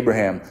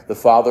 Abraham, the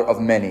father of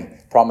many,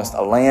 promised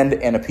a land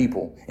and a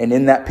people. And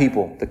in that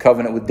people, the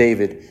covenant with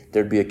David,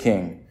 there'd be a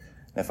king.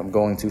 And if I'm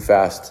going too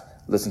fast,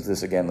 listen to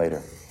this again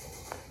later.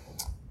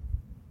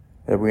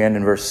 There we end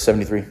in verse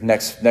 73.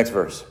 Next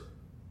verse.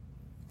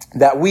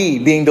 That we,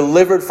 being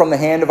delivered from the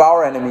hand of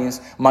our enemies,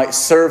 might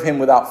serve him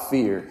without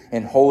fear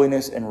in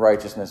holiness and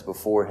righteousness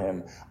before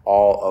him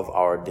all of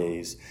our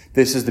days.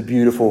 This is the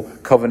beautiful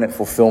covenant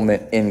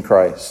fulfillment in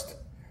Christ.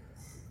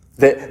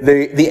 That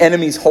the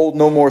enemies hold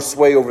no more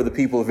sway over the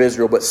people of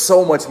Israel, but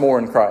so much more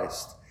in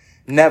Christ.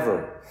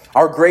 Never.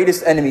 Our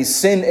greatest enemies,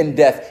 sin and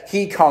death,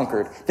 he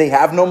conquered. They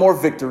have no more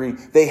victory.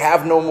 They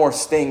have no more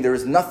sting. There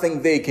is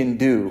nothing they can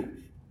do.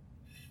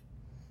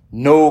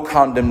 No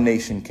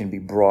condemnation can be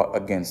brought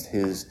against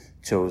his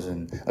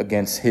chosen,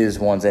 against his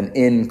ones. And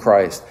in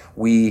Christ,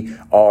 we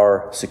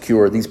are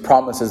secure. These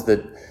promises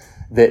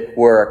that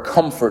were a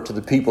comfort to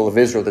the people of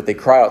Israel, that they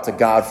cry out to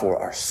God for,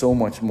 are so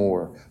much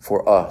more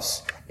for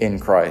us in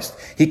Christ.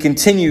 He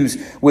continues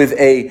with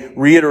a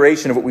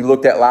reiteration of what we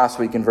looked at last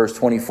week in verse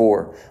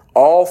 24.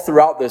 All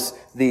throughout this,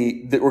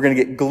 we're going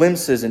to get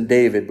glimpses in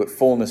David, but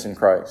fullness in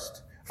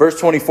Christ. Verse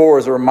 24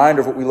 is a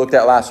reminder of what we looked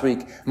at last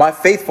week. My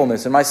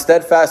faithfulness and my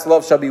steadfast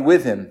love shall be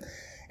with him.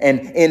 And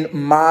in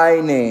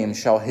my name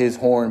shall his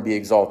horn be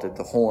exalted.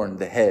 The horn,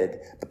 the head,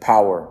 the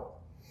power.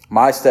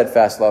 My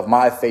steadfast love,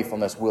 my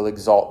faithfulness will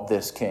exalt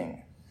this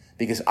king.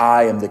 Because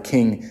I am the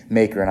king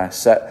maker and I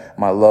set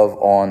my love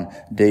on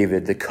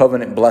David. The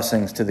covenant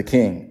blessings to the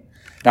king.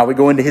 Now we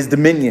go into his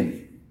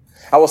dominion.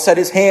 I will set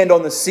his hand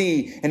on the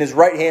sea and his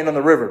right hand on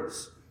the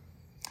rivers.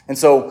 And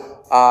so,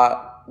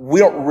 we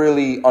don't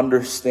really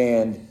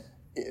understand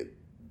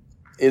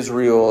Israeli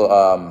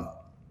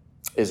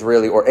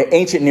or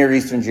ancient Near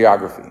Eastern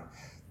geography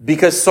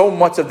because so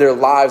much of their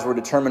lives were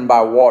determined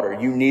by water.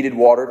 You needed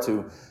water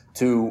to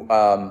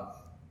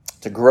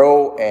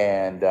grow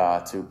and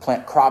to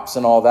plant crops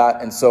and all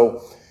that. And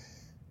so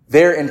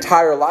their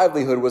entire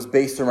livelihood was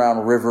based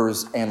around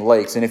rivers and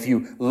lakes. And if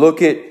you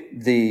look at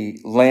the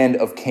land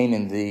of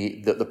Canaan,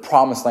 the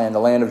promised land, the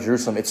land of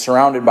Jerusalem, it's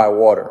surrounded by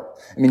water.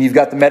 I mean, you've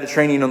got the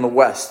Mediterranean on the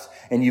west,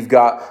 and you've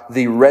got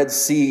the Red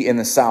Sea in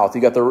the south.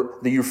 You've got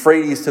the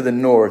Euphrates to the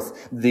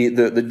north,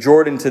 the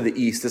Jordan to the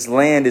east. This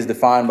land is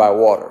defined by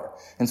water.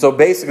 And so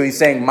basically he's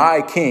saying,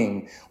 my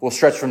king will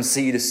stretch from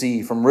sea to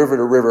sea, from river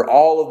to river.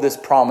 All of this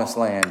promised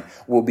land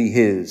will be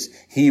his.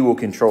 He will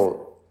control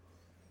it.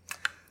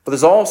 But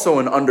there's also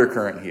an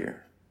undercurrent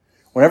here.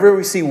 Whenever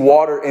we see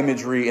water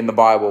imagery in the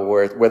Bible,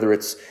 whether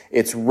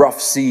it's rough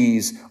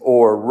seas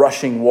or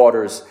rushing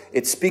waters,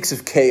 it speaks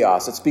of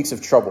chaos. It speaks of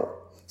trouble.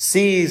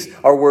 Seas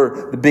are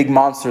where the big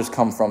monsters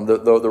come from,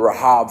 the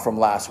Rahab from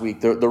last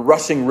week. The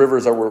rushing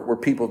rivers are where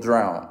people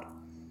drowned.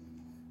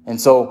 And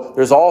so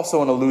there's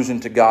also an allusion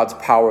to God's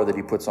power that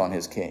he puts on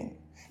his king.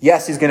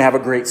 Yes, he's going to have a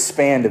great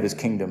span of his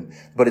kingdom,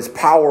 but his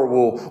power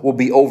will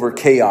be over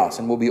chaos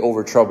and will be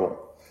over trouble.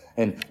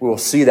 And we will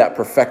see that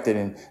perfected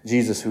in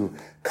Jesus, who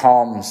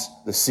calms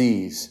the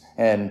seas.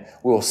 And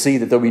we'll see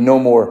that there'll be no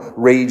more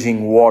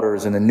raging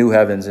waters in the new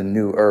heavens and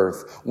new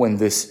earth when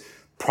this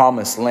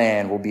promised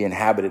land will be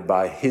inhabited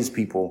by his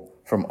people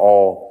from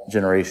all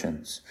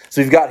generations.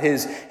 So you've got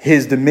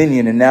his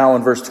dominion. And now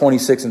in verse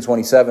 26 and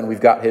 27, we've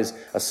got his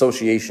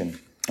association.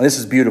 And this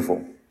is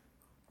beautiful.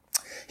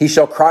 He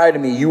shall cry to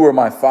me, you are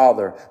my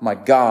Father, my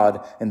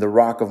God, and the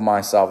rock of my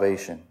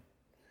salvation.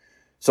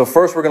 So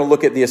first we're going to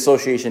look at the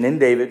association in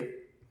David,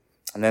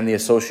 and then the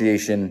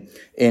association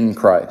in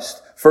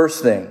Christ.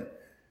 First thing,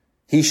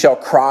 he shall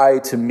cry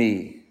to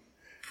me.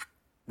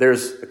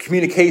 There's a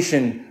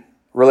communication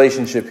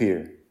relationship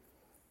here.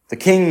 The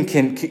king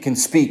can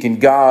speak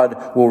and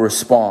God will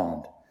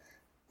respond.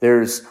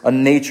 There's a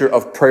nature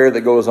of prayer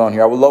that goes on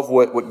here. I would love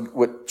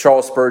what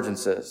Charles Spurgeon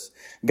says.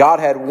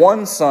 God had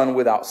one son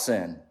without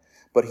sin,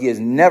 but he has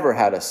never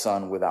had a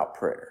son without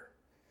prayer.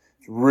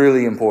 It's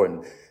really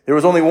important. There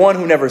was only one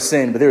who never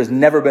sinned, but there has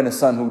never been a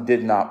son who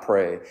did not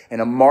pray.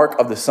 And a mark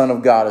of the Son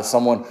of God is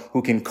someone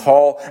who can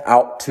call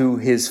out to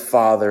his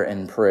Father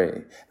and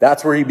pray.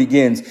 That's where he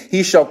begins.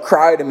 He shall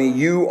cry to me,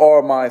 you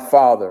are my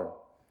Father.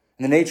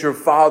 And the nature of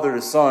father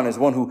to son is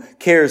one who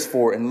cares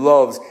for and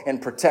loves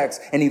and protects.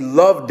 And he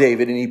loved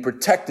David and he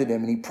protected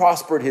him and he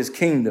prospered his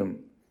kingdom.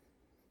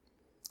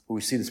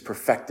 We see this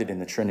perfected in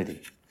the Trinity.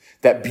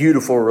 That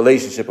beautiful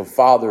relationship of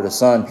father to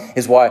son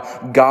is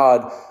why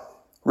God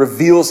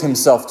reveals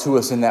himself to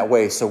us in that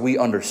way, so we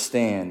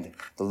understand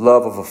the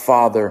love of a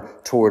father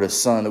toward a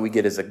son that we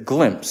get as a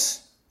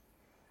glimpse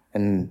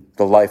in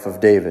the life of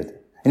David.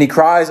 And he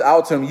cries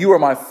out to him, you are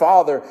my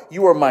Father,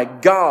 you are my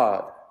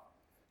God.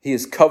 He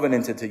is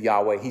covenanted to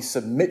Yahweh. He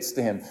submits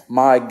to him.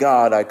 My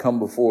God, I come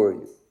before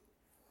you.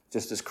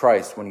 Just as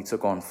Christ, when he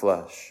took on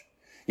flesh.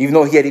 Even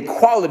though he had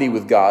equality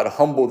with God,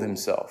 humbled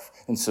himself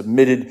and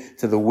submitted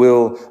to the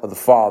will of the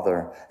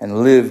Father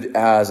and lived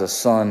as a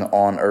son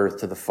on earth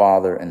to the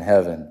Father in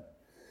heaven.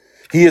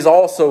 He is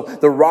also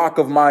the rock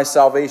of my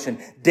salvation.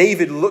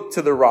 David looked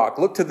to the rock,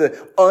 looked to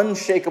the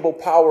unshakable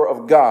power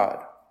of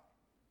God.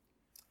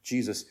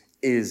 Jesus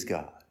is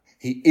God.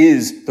 He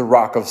is the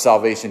rock of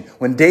salvation.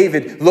 When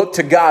David looked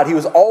to God, he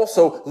was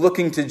also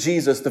looking to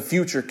Jesus, the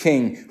future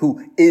king,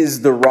 who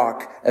is the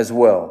rock as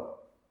well.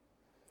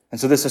 And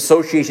so this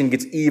association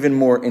gets even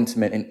more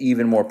intimate and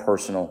even more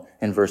personal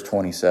in verse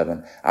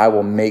 27. I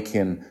will make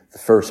him the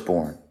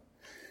firstborn.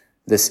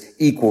 This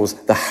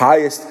equals the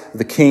highest of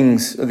the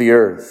kings of the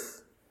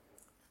earth.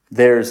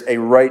 There's a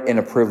right and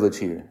a privilege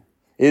here.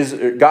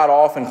 God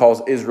often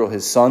calls Israel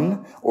his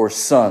son or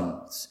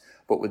sons,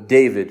 but with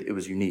David, it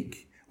was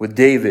unique. With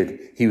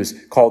David, he was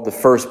called the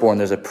firstborn.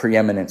 There's a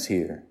preeminence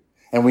here.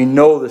 And we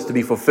know this to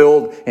be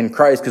fulfilled in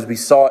Christ because we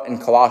saw it in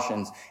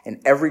Colossians.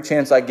 And every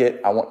chance I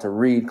get, I want to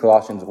read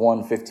Colossians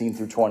 1:15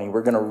 through 20.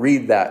 We're going to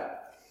read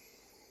that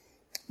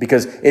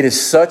because it is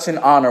such an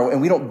honor.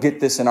 And we don't get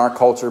this in our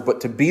culture,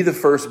 but to be the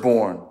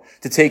firstborn,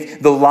 to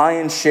take the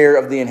lion's share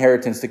of the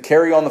inheritance, to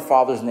carry on the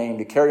Father's name,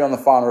 to carry on the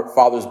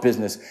Father's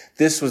business.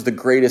 This was the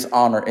greatest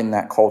honor in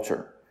that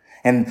culture.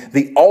 And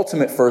the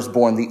ultimate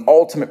firstborn, the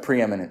ultimate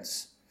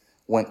preeminence,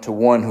 went to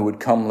one who would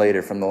come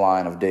later from the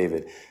line of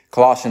David.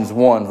 Colossians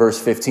 1, verse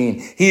 15.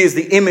 He is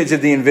the image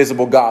of the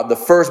invisible God, the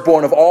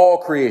firstborn of all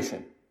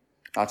creation.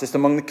 Not just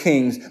among the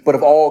kings, but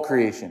of all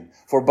creation.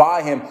 For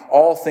by him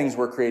all things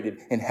were created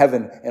in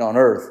heaven and on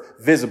earth,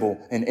 visible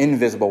and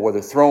invisible,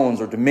 whether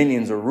thrones or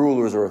dominions or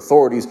rulers or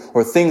authorities,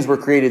 or things were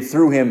created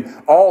through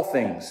him. All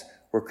things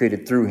were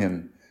created through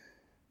him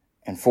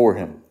and for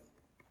him.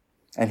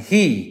 And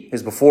he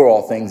is before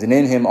all things, and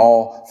in him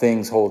all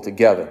things hold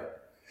together.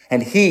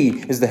 And he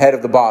is the head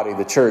of the body,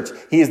 the church.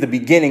 He is the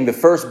beginning, the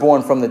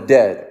firstborn from the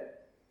dead.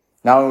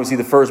 Not only was he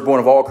the firstborn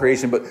of all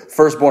creation, but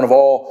firstborn of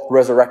all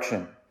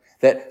resurrection.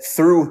 That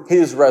through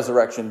his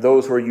resurrection,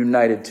 those who are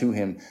united to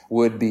him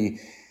would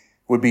be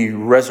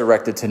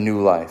resurrected to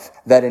new life.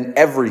 That in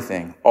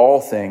everything,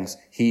 all things,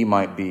 he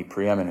might be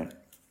preeminent.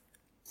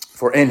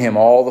 For in him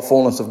all the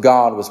fullness of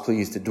God was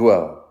pleased to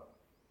dwell.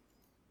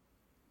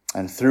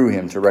 and through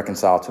him to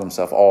reconcile to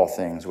himself all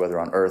things, whether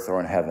on earth or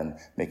in heaven,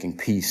 making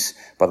peace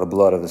by the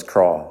blood of his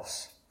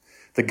cross.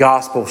 The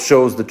gospel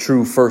shows the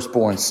true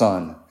firstborn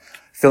son,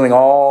 filling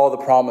all the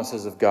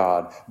promises of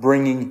God,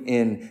 bringing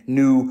in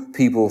new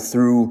people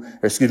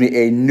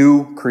a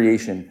new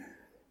creation,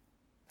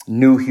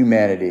 new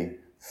humanity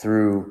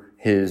through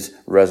his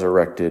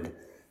resurrected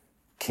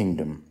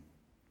kingdom.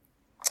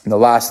 And the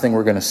last thing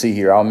we're going to see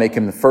here, I'll make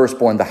him the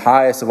firstborn, the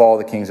highest of all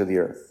the kings of the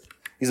earth.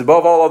 He's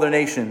above all other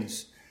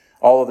nations,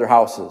 all other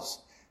houses.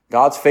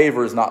 God's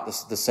favor is not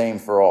the same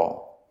for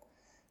all.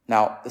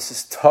 Now, this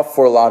is tough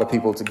for a lot of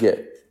people to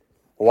get.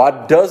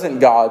 Why doesn't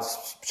God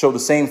show the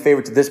same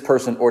favor to this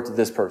person or to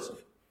this person?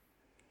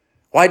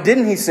 Why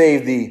didn't he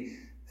save the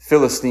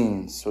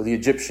Philistines or the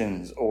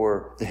Egyptians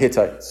or the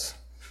Hittites?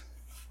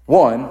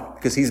 One,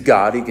 because he's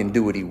God, he can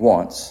do what he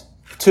wants.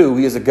 Two,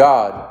 he is a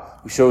God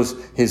who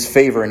shows his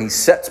favor and he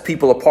sets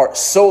people apart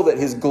so that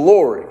his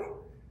glory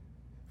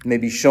may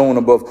be shown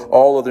above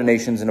all other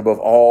nations and above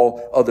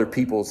all other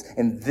peoples.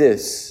 And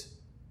this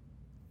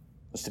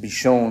was to be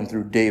shown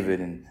through David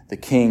and the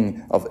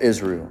king of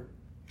Israel,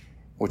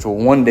 which will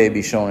one day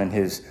be shown in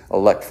his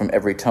elect from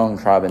every tongue,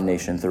 tribe, and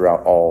nation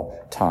throughout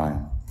all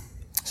time.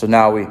 So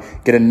now we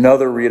get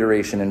another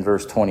reiteration in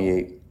verse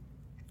 28.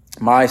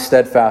 My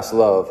steadfast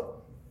love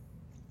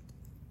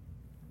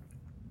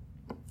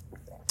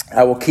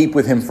I will keep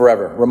with him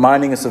forever,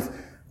 reminding us of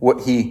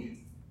what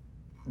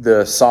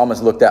the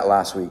psalmist looked at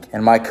last week.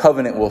 And my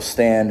covenant will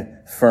stand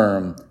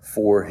firm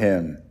for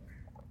him.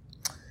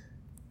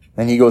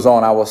 Then he goes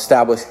on, I will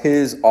establish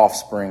his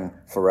offspring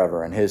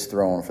forever and his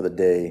throne for the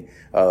day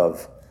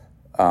of,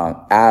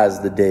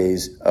 as the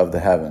days of the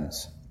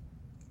heavens.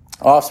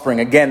 Offspring,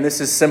 again, this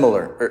is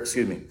singular. This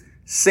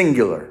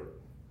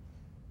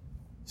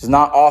is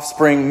not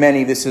offspring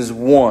many, this is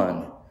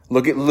one.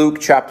 Look at Luke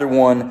chapter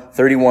 1,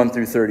 31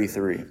 through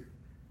 33.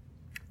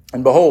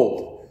 And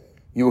behold,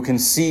 you will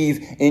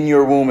conceive in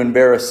your womb and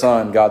bear a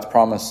son, God's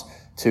promise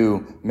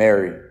to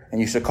Mary. And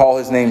you shall call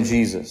his name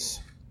Jesus.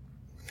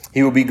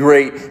 He will be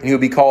great, and he will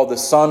be called the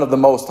Son of the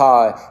Most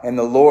High. And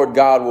the Lord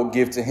God will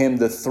give to him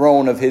the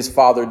throne of his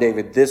father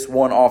David, this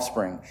one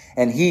offspring.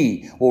 And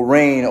he will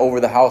reign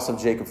over the house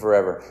of Jacob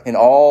forever. And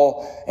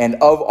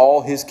of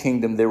all his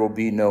kingdom there will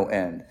be no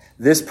end.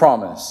 This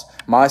promise,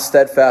 my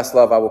steadfast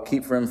love I will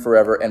keep for him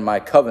forever, and my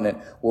covenant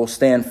will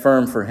stand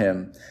firm for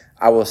him.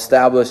 I will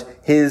establish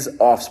his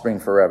offspring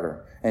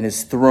forever, and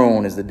his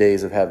throne is the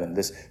days of heaven.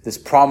 This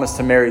promise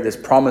to Mary, this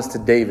promise to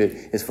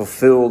David is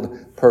fulfilled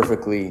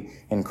perfectly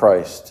in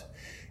Christ.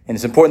 And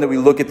it's important that we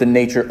look at the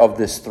nature of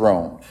this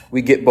throne.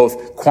 We get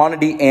both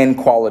quantity and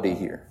quality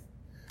here.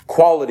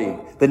 Quality,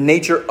 the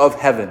nature of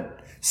heaven,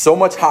 so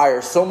much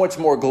higher, so much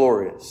more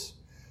glorious.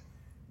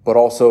 But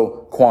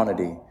also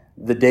quantity,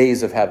 the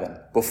days of heaven,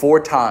 before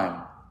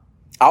time,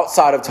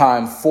 outside of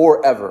time,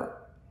 forever.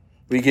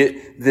 We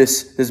get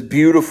this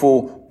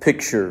beautiful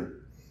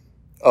picture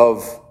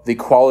of the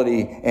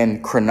quality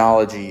and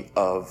chronology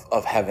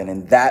of heaven,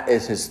 and that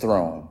is his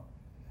throne.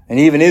 And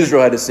even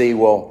Israel had to say,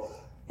 well,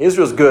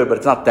 Israel's good, but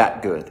it's not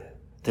that good.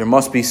 There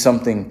must be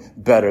something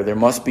better. There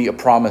must be a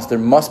promise. There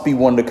must be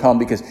one to come,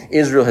 because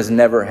Israel has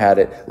never had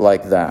it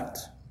like that.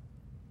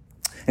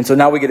 And so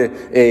now we get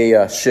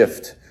a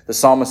shift. The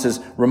psalmist is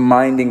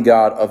reminding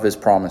God of his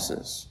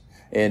promises.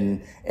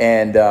 And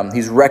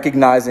he's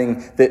recognizing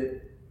that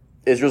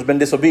Israel's been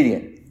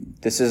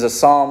disobedient. This is a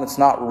psalm that's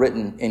not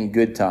written in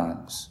good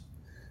times.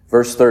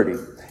 Verse 30.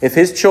 If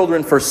his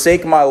children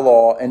forsake my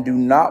law and do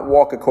not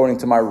walk according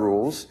to my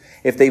rules,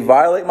 if they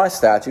violate my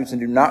statutes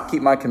and do not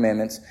keep my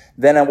commandments,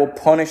 then I will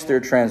punish their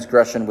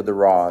transgression with the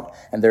rod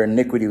and their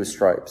iniquity with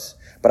stripes.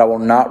 But I will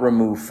not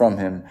remove from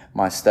him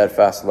my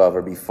steadfast love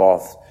or be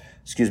false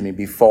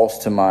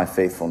to my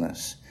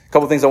faithfulness. A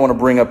couple things I want to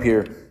bring up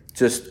here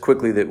just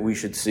quickly that we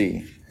should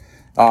see.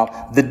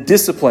 The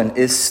discipline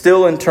is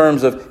still in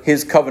terms of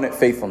his covenant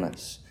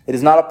faithfulness. It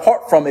is not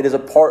apart from, it is a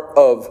part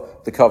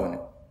of the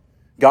covenant.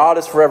 God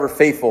is forever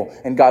faithful,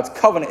 and God's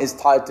covenant is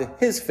tied to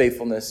his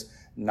faithfulness,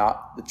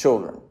 not the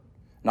children,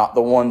 not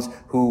the ones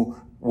who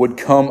would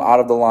come out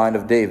of the line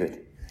of David.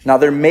 Now,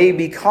 there may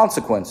be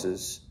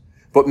consequences,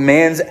 but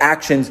man's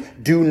actions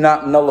do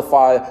not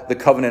nullify the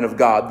covenant of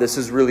God. This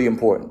is really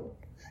important.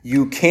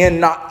 You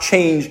cannot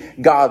change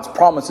God's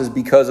promises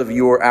because of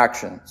your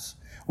actions.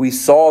 We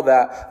saw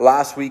that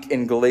last week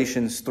in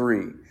Galatians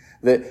 3,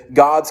 that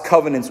God's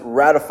covenants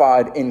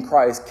ratified in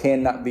Christ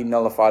cannot be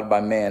nullified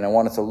by man. I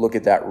wanted to look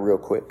at that real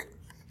quick.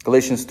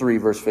 Galatians 3,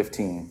 verse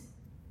 15.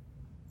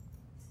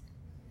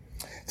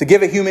 To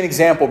give a human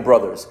example,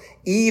 brothers,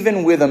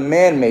 even with a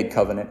man-made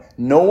covenant,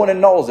 no one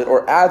annuls it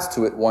or adds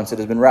to it once it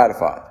has been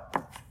ratified.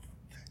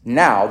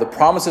 Now, the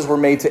promises were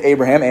made to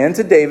Abraham and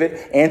to David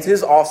and to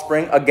his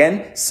offspring,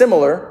 again,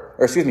 singular.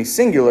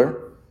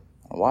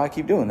 Why I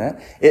keep doing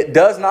that? It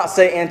does not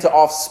say and to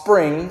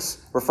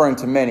offsprings, referring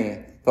to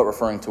many, but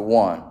referring to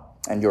one,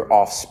 and your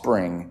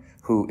offspring,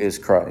 who is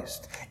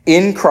Christ.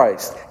 In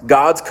Christ,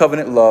 God's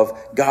covenant love,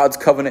 God's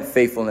covenant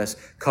faithfulness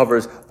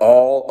covers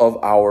all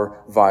of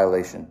our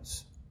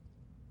violations.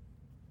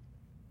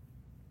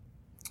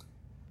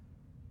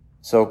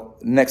 So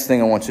next thing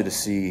I want you to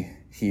see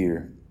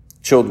here,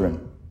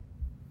 children.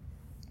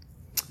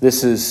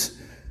 This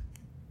is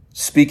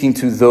speaking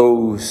to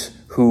those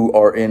who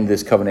are in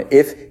this covenant.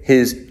 If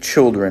his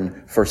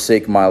children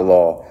forsake my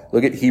law.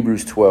 Look at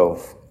Hebrews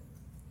 12.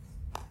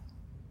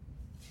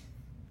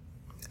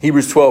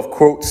 Hebrews 12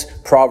 quotes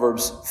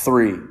Proverbs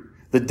 3.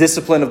 The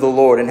discipline of the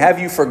Lord. And have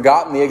you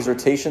forgotten the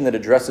exhortation that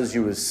addresses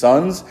you as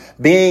sons?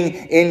 Being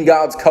in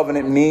God's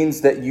covenant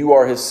means that you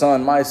are his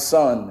son. My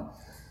son,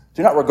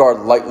 do not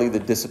regard lightly the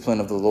discipline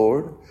of the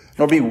Lord,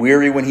 nor be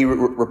weary when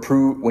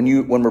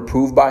when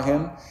reproved by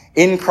him.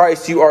 In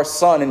Christ you are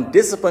son, and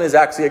discipline is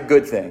actually a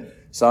good thing.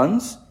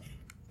 Sons,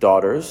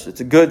 daughters,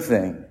 it's a good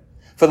thing.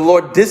 For the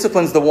Lord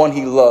disciplines the one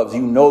he loves.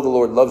 You know the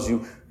Lord loves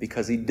you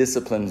because he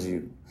disciplines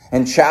you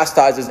and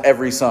chastises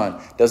every son.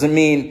 Doesn't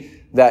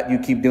mean that you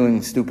keep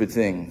doing stupid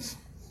things.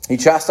 He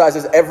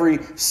chastises every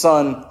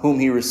son whom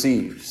he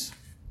receives.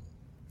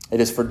 It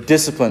is for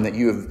discipline that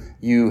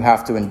you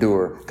have to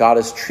endure. God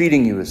is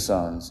treating you as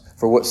sons.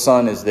 For what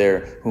son is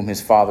there whom his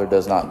father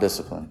does not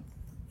discipline?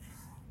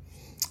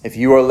 If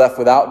you are left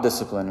without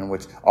discipline, in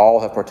which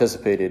all have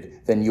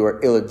participated, then you are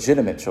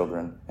illegitimate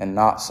children and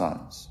not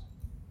sons.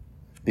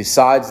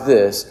 Besides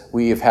this,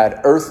 we have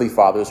had earthly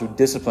fathers who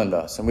disciplined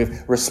us, and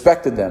we've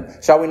respected them.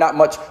 Shall we not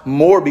much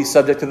more be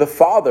subject to the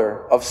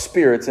Father of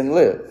spirits and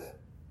live?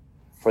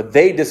 For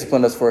they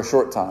disciplined us for a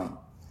short time,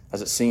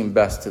 as it seemed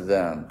best to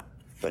them.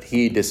 But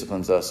he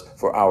disciplines us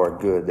for our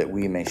good, that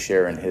we may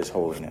share in his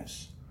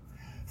holiness.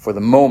 For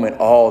the moment,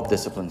 all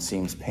discipline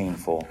seems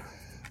painful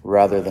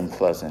rather than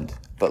pleasant,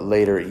 but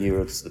later it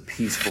yields the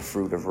peaceful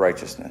fruit of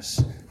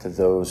righteousness to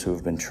those who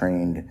have been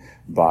trained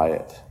by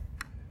it.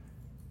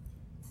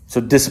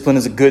 So discipline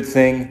is a good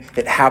thing.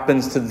 It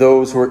happens to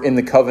those who are in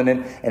the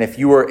covenant. And if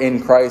you are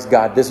in Christ,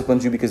 God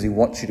disciplines you because he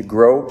wants you to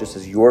grow, just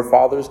as your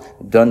fathers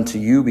have done to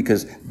you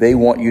because they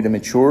want you to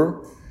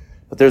mature.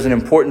 But there's an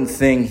important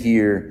thing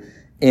here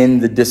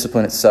in the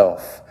discipline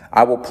itself.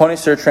 I will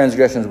punish their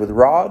transgressions with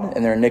rod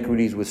and their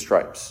iniquities with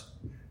stripes.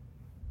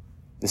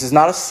 This is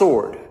not a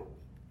sword.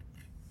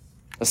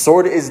 A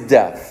sword is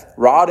death.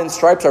 Rod and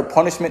stripes are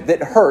punishment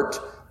that hurt,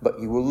 but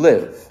you will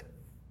live.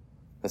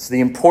 That's the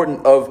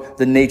importance of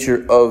the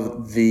nature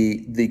of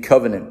the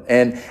covenant.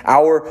 And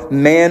our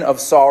man of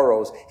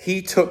sorrows,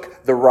 he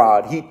took the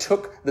rod. He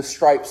took the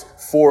stripes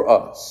for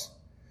us.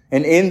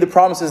 And in the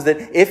promises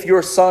that if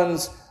your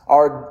sons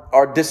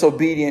are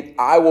disobedient,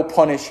 I will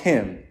punish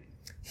him.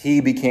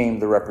 He became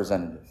the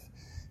representative.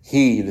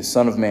 He, the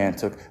Son of Man,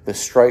 took the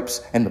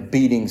stripes and the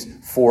beatings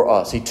for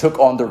us. He took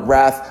on the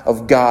wrath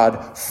of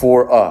God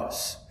for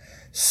us.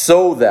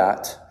 So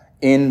that,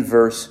 in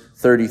verse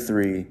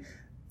 33,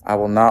 I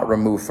will not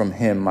remove from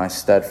him my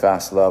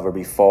steadfast love or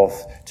be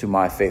false to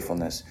my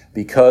faithfulness.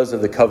 Because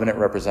of the covenant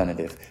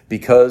representative,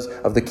 because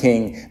of the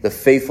king, the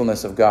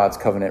faithfulness of God's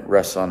covenant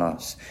rests on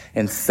us.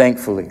 And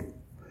thankfully,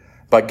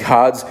 by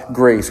God's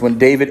grace, when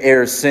David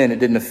heirs sin, it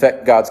didn't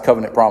affect God's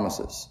covenant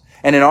promises.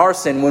 And in our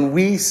sin, when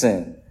we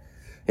sin,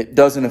 it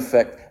doesn't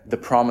affect the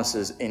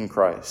promises in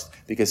Christ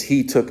because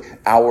he took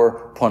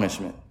our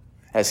punishment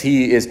as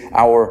he is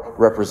our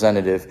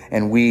representative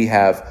and we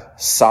have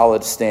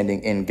solid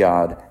standing in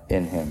God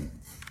in him.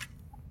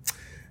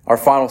 Our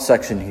final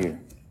section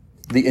here,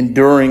 the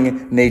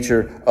enduring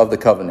nature of the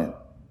covenant.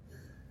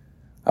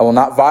 I will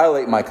not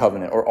violate my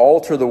covenant or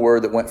alter the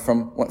word that went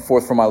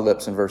forth from my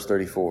lips in verse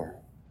 34.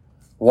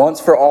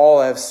 Once for all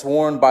I have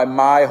sworn by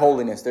my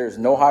holiness. There is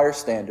no higher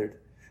standard.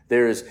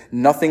 There is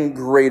nothing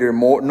greater,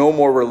 no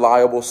more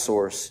reliable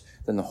source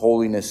than the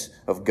holiness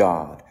of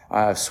God.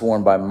 I have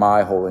sworn by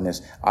my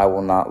holiness, I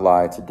will not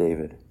lie to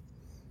David.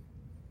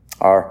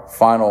 Our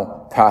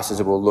final passage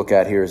that we'll look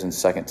at here is in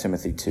 2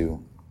 Timothy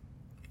 2.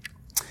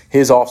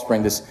 His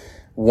offspring, this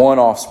one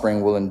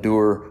offspring, will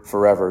endure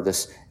forever.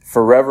 This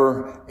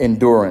forever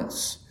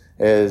endurance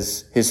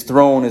as his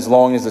throne as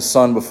long as the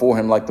sun before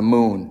him like the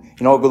moon.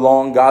 You know how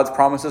long God's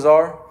promises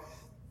are?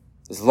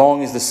 As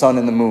long as the sun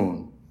and the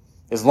moon.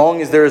 As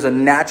long as there is a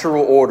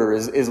natural order,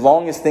 as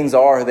long as things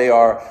are, they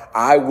are,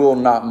 I will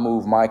not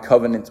move. My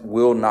covenant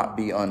will not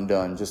be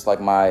undone, just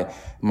like my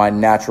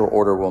natural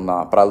order will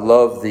not. But I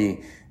love the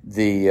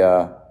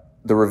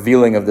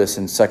revealing of this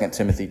in 2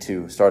 Timothy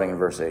 2, starting in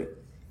verse 8.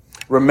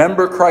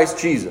 Remember Christ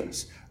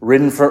Jesus,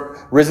 risen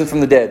from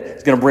the dead.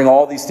 It's going to bring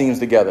all these themes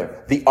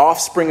together. The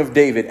offspring of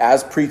David,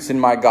 as preached in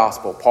my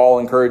gospel. Paul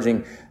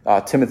encouraging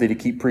Timothy to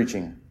keep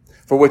preaching.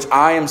 For which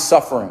I am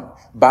suffering,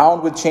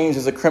 bound with chains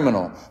as a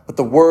criminal, but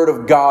the word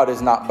of God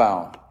is not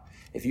bound.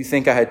 If you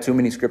think I had too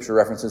many scripture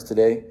references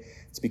today,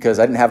 it's because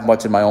I didn't have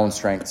much in my own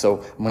strength. So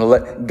I'm going to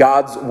let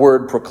God's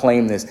word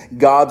proclaim this.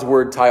 God's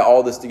word tie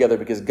all this together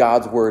because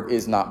God's word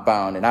is not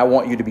bound. And I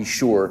want you to be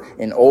sure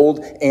in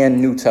Old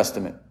and New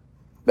Testament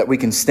that we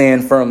can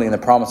stand firmly in the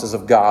promises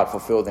of God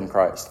fulfilled in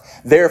Christ.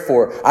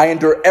 Therefore, I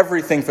endure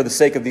everything for the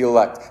sake of the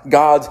elect,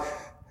 God's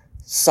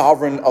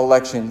sovereign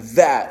election,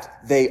 that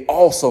they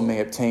also may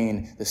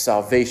obtain the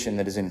salvation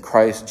that is in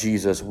Christ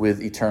Jesus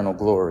with eternal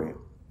glory.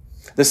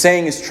 The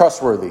saying is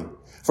trustworthy,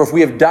 for if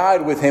we have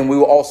died with him, we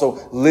will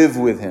also live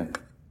with him.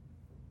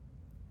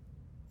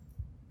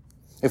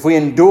 If we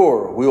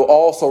endure, we will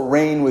also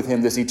reign with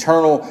him, this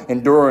eternal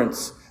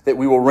endurance that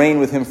we will reign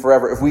with him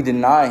forever. If we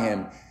deny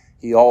him,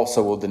 he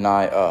also will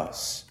deny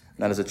us.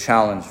 And that is a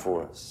challenge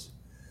for us.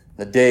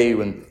 The day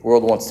when the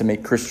world wants to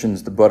make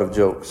Christians the butt of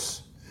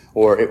jokes,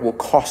 or it will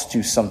cost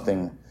you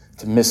something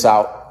to miss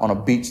out on a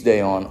beach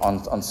day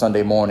on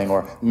Sunday morning,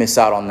 or miss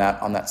out on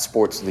that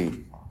sports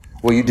league.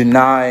 Will you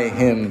deny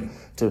him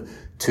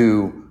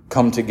to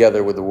come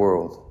together with the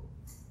world?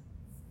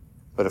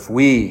 But if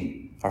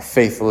we are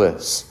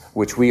faithless,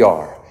 which we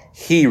are,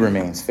 he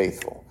remains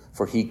faithful,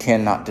 for he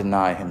cannot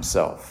deny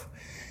himself.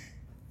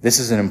 This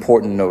is an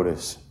important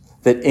notice,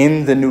 that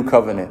in the new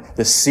covenant,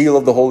 the seal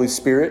of the Holy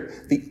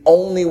Spirit, the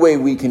only way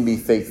we can be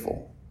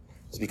faithful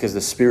is because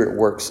the Spirit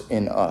works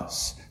in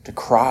us to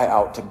cry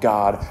out to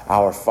God,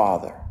 our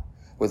Father,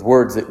 with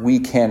words that we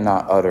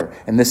cannot utter.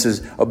 And this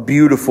is a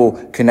beautiful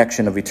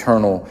connection of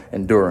eternal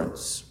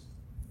endurance.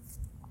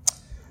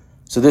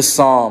 So this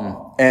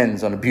psalm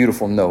ends on a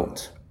beautiful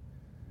note.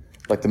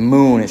 Like the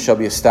moon, it shall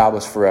be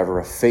established forever,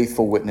 a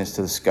faithful witness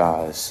to the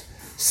skies.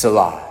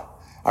 Selah.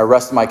 I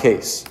rest my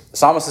case. The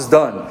psalmist is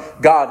done.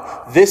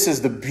 God, this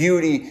is the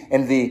beauty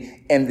and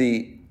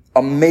the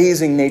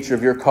amazing nature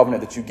of your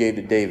covenant that you gave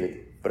to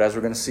David. But as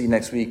we're going to see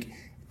next week,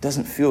 it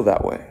doesn't feel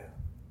that way.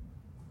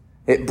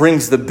 It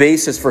brings the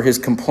basis for his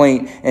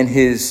complaint and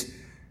his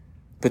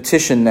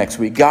petition next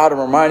week. God, I'm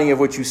reminding you of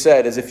what you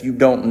said as if you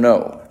don't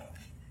know.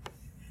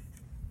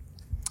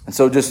 And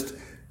so just a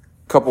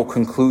couple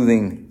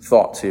concluding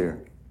thoughts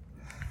here.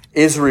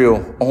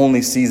 Israel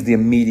only sees the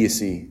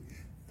immediacy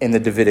in the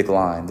Davidic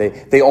line.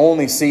 They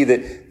only see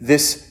that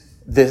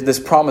this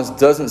promise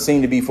doesn't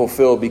seem to be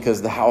fulfilled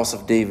because the house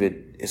of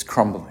David is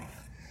crumbling.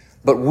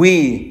 But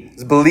we,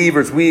 as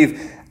believers,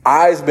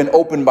 eyes been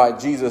opened by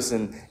Jesus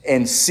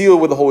and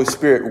sealed with the Holy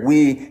Spirit.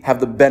 We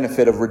have the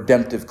benefit of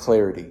redemptive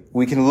clarity.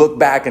 We can look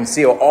back and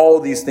see how all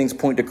these things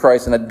point to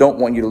Christ, and I don't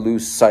want you to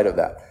lose sight of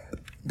that.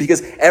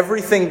 Because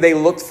everything they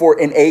looked for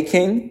in a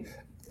king,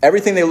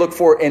 everything they looked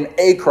for in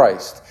a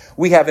Christ,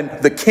 we have in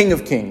the King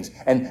of Kings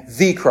and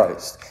the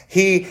Christ.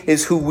 He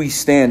is who we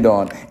stand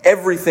on.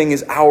 Everything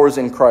is ours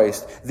in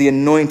Christ, the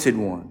Anointed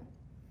One.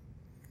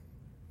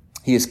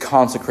 He is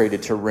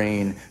consecrated to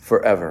reign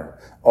forever.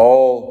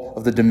 All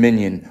of the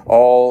dominion,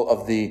 all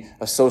of the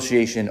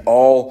association,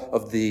 all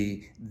of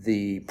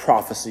the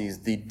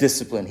prophecies, the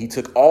discipline, he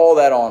took all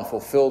that on,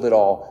 fulfilled it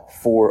all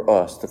for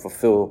us to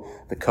fulfill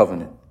the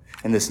covenant.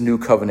 And this new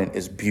covenant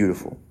is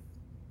beautiful.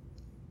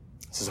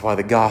 This is why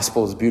the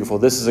gospel is beautiful.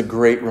 This is a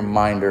great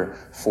reminder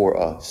for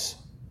us.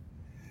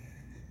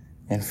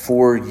 And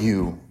for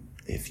you,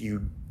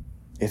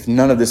 if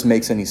none of this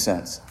makes any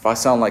sense, if I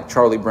sound like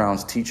Charlie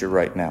Brown's teacher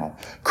right now,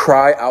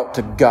 cry out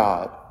to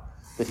God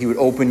that he would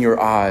open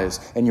your eyes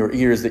and your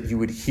ears, that you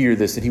would hear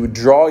this, that he would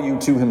draw you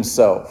to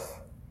himself,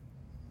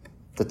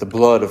 that the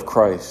blood of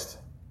Christ,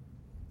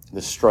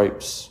 the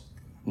stripes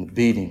and the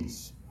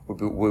beatings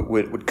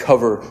would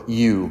cover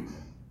you.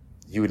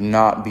 You would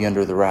not be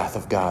under the wrath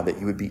of God, that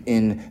you would be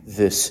in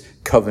this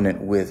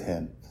covenant with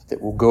him,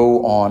 that will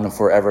go on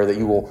forever, that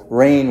you will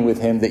reign with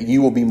him, that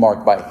you will be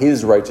marked by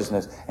his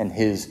righteousness and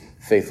his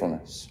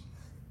faithfulness.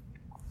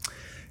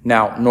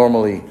 Now,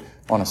 normally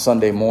on a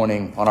Sunday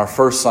morning, on our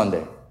first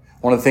Sunday,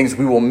 one of the things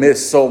we will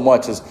miss so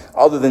much is,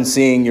 other than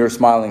seeing your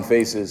smiling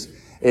faces,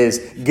 is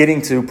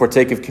getting to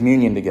partake of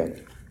communion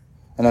together.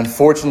 And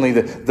unfortunately,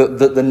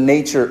 the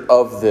nature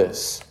of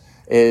this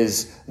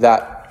is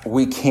that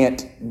we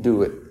can't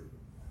do it.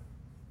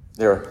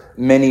 There are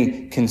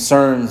many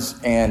concerns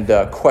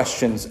and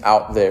questions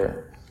out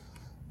there.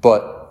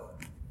 But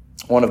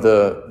one of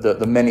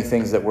the many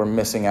things that we're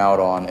missing out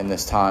on in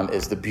this time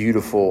is the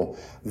beautiful,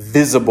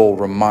 visible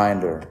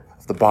reminder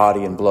of the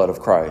body and blood of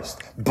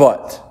Christ.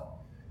 But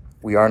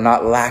we are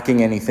not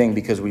lacking anything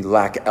because we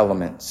lack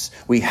elements.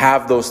 We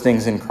have those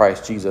things in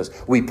Christ Jesus.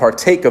 We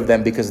partake of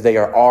them because they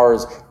are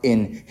ours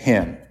in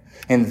him.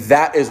 And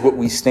that is what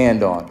we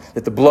stand on,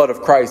 that the blood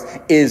of Christ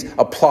is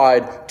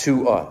applied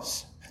to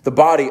us. The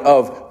body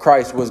of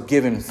Christ was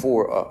given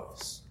for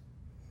us.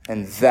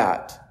 And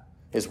that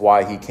is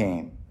why he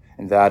came.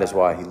 And that is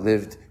why he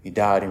lived, he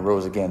died, and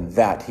rose again,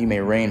 that he may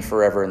reign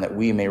forever and that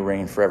we may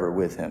reign forever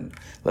with him.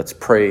 Let's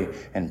pray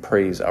and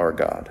praise our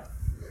God.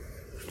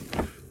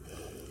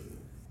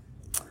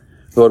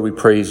 Lord, we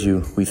praise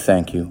you. We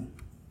thank you.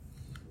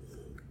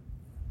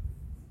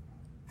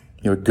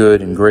 You're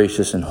good and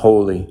gracious and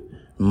holy,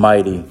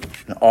 mighty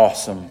and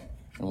awesome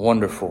and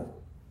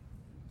wonderful.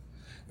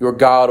 You're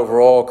God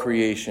over all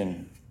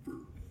creation.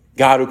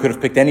 God who could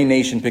have picked any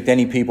nation, picked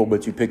any people,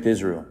 but you picked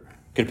Israel.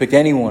 Could have picked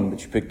anyone,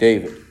 but you picked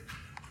David.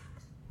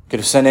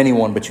 Could have sent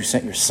anyone, but you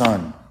sent your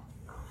son.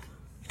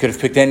 Could have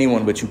picked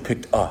anyone, but you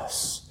picked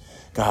us.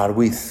 God,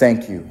 we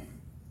thank you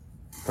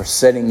for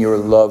setting your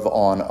love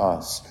on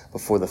us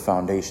before the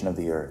foundation of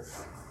the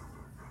earth.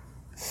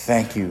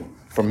 Thank you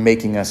for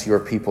making us your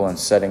people and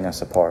setting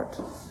us apart.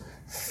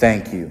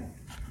 Thank you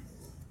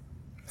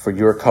for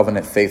your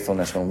covenant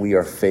faithfulness when we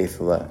are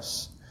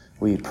faithless.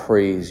 We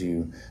praise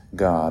you,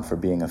 God, for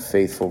being a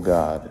faithful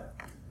God.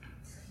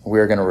 We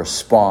are going to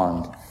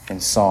respond in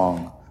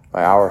song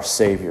by our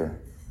Savior,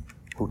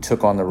 who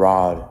took on the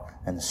rod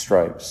and the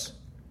stripes,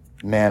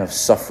 the man of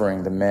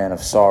suffering, the man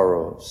of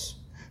sorrows,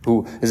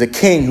 who is a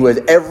king who has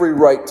every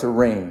right to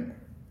reign,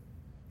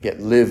 yet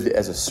lived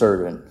as a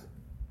servant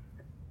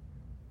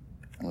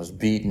and was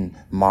beaten,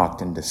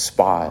 mocked, and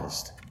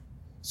despised,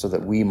 so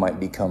that we might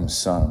become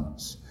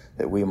sons,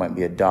 that we might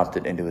be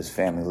adopted into his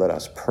family. Let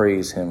us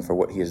praise him for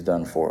what he has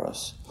done for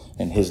us.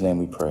 In his name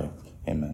we pray. Amen.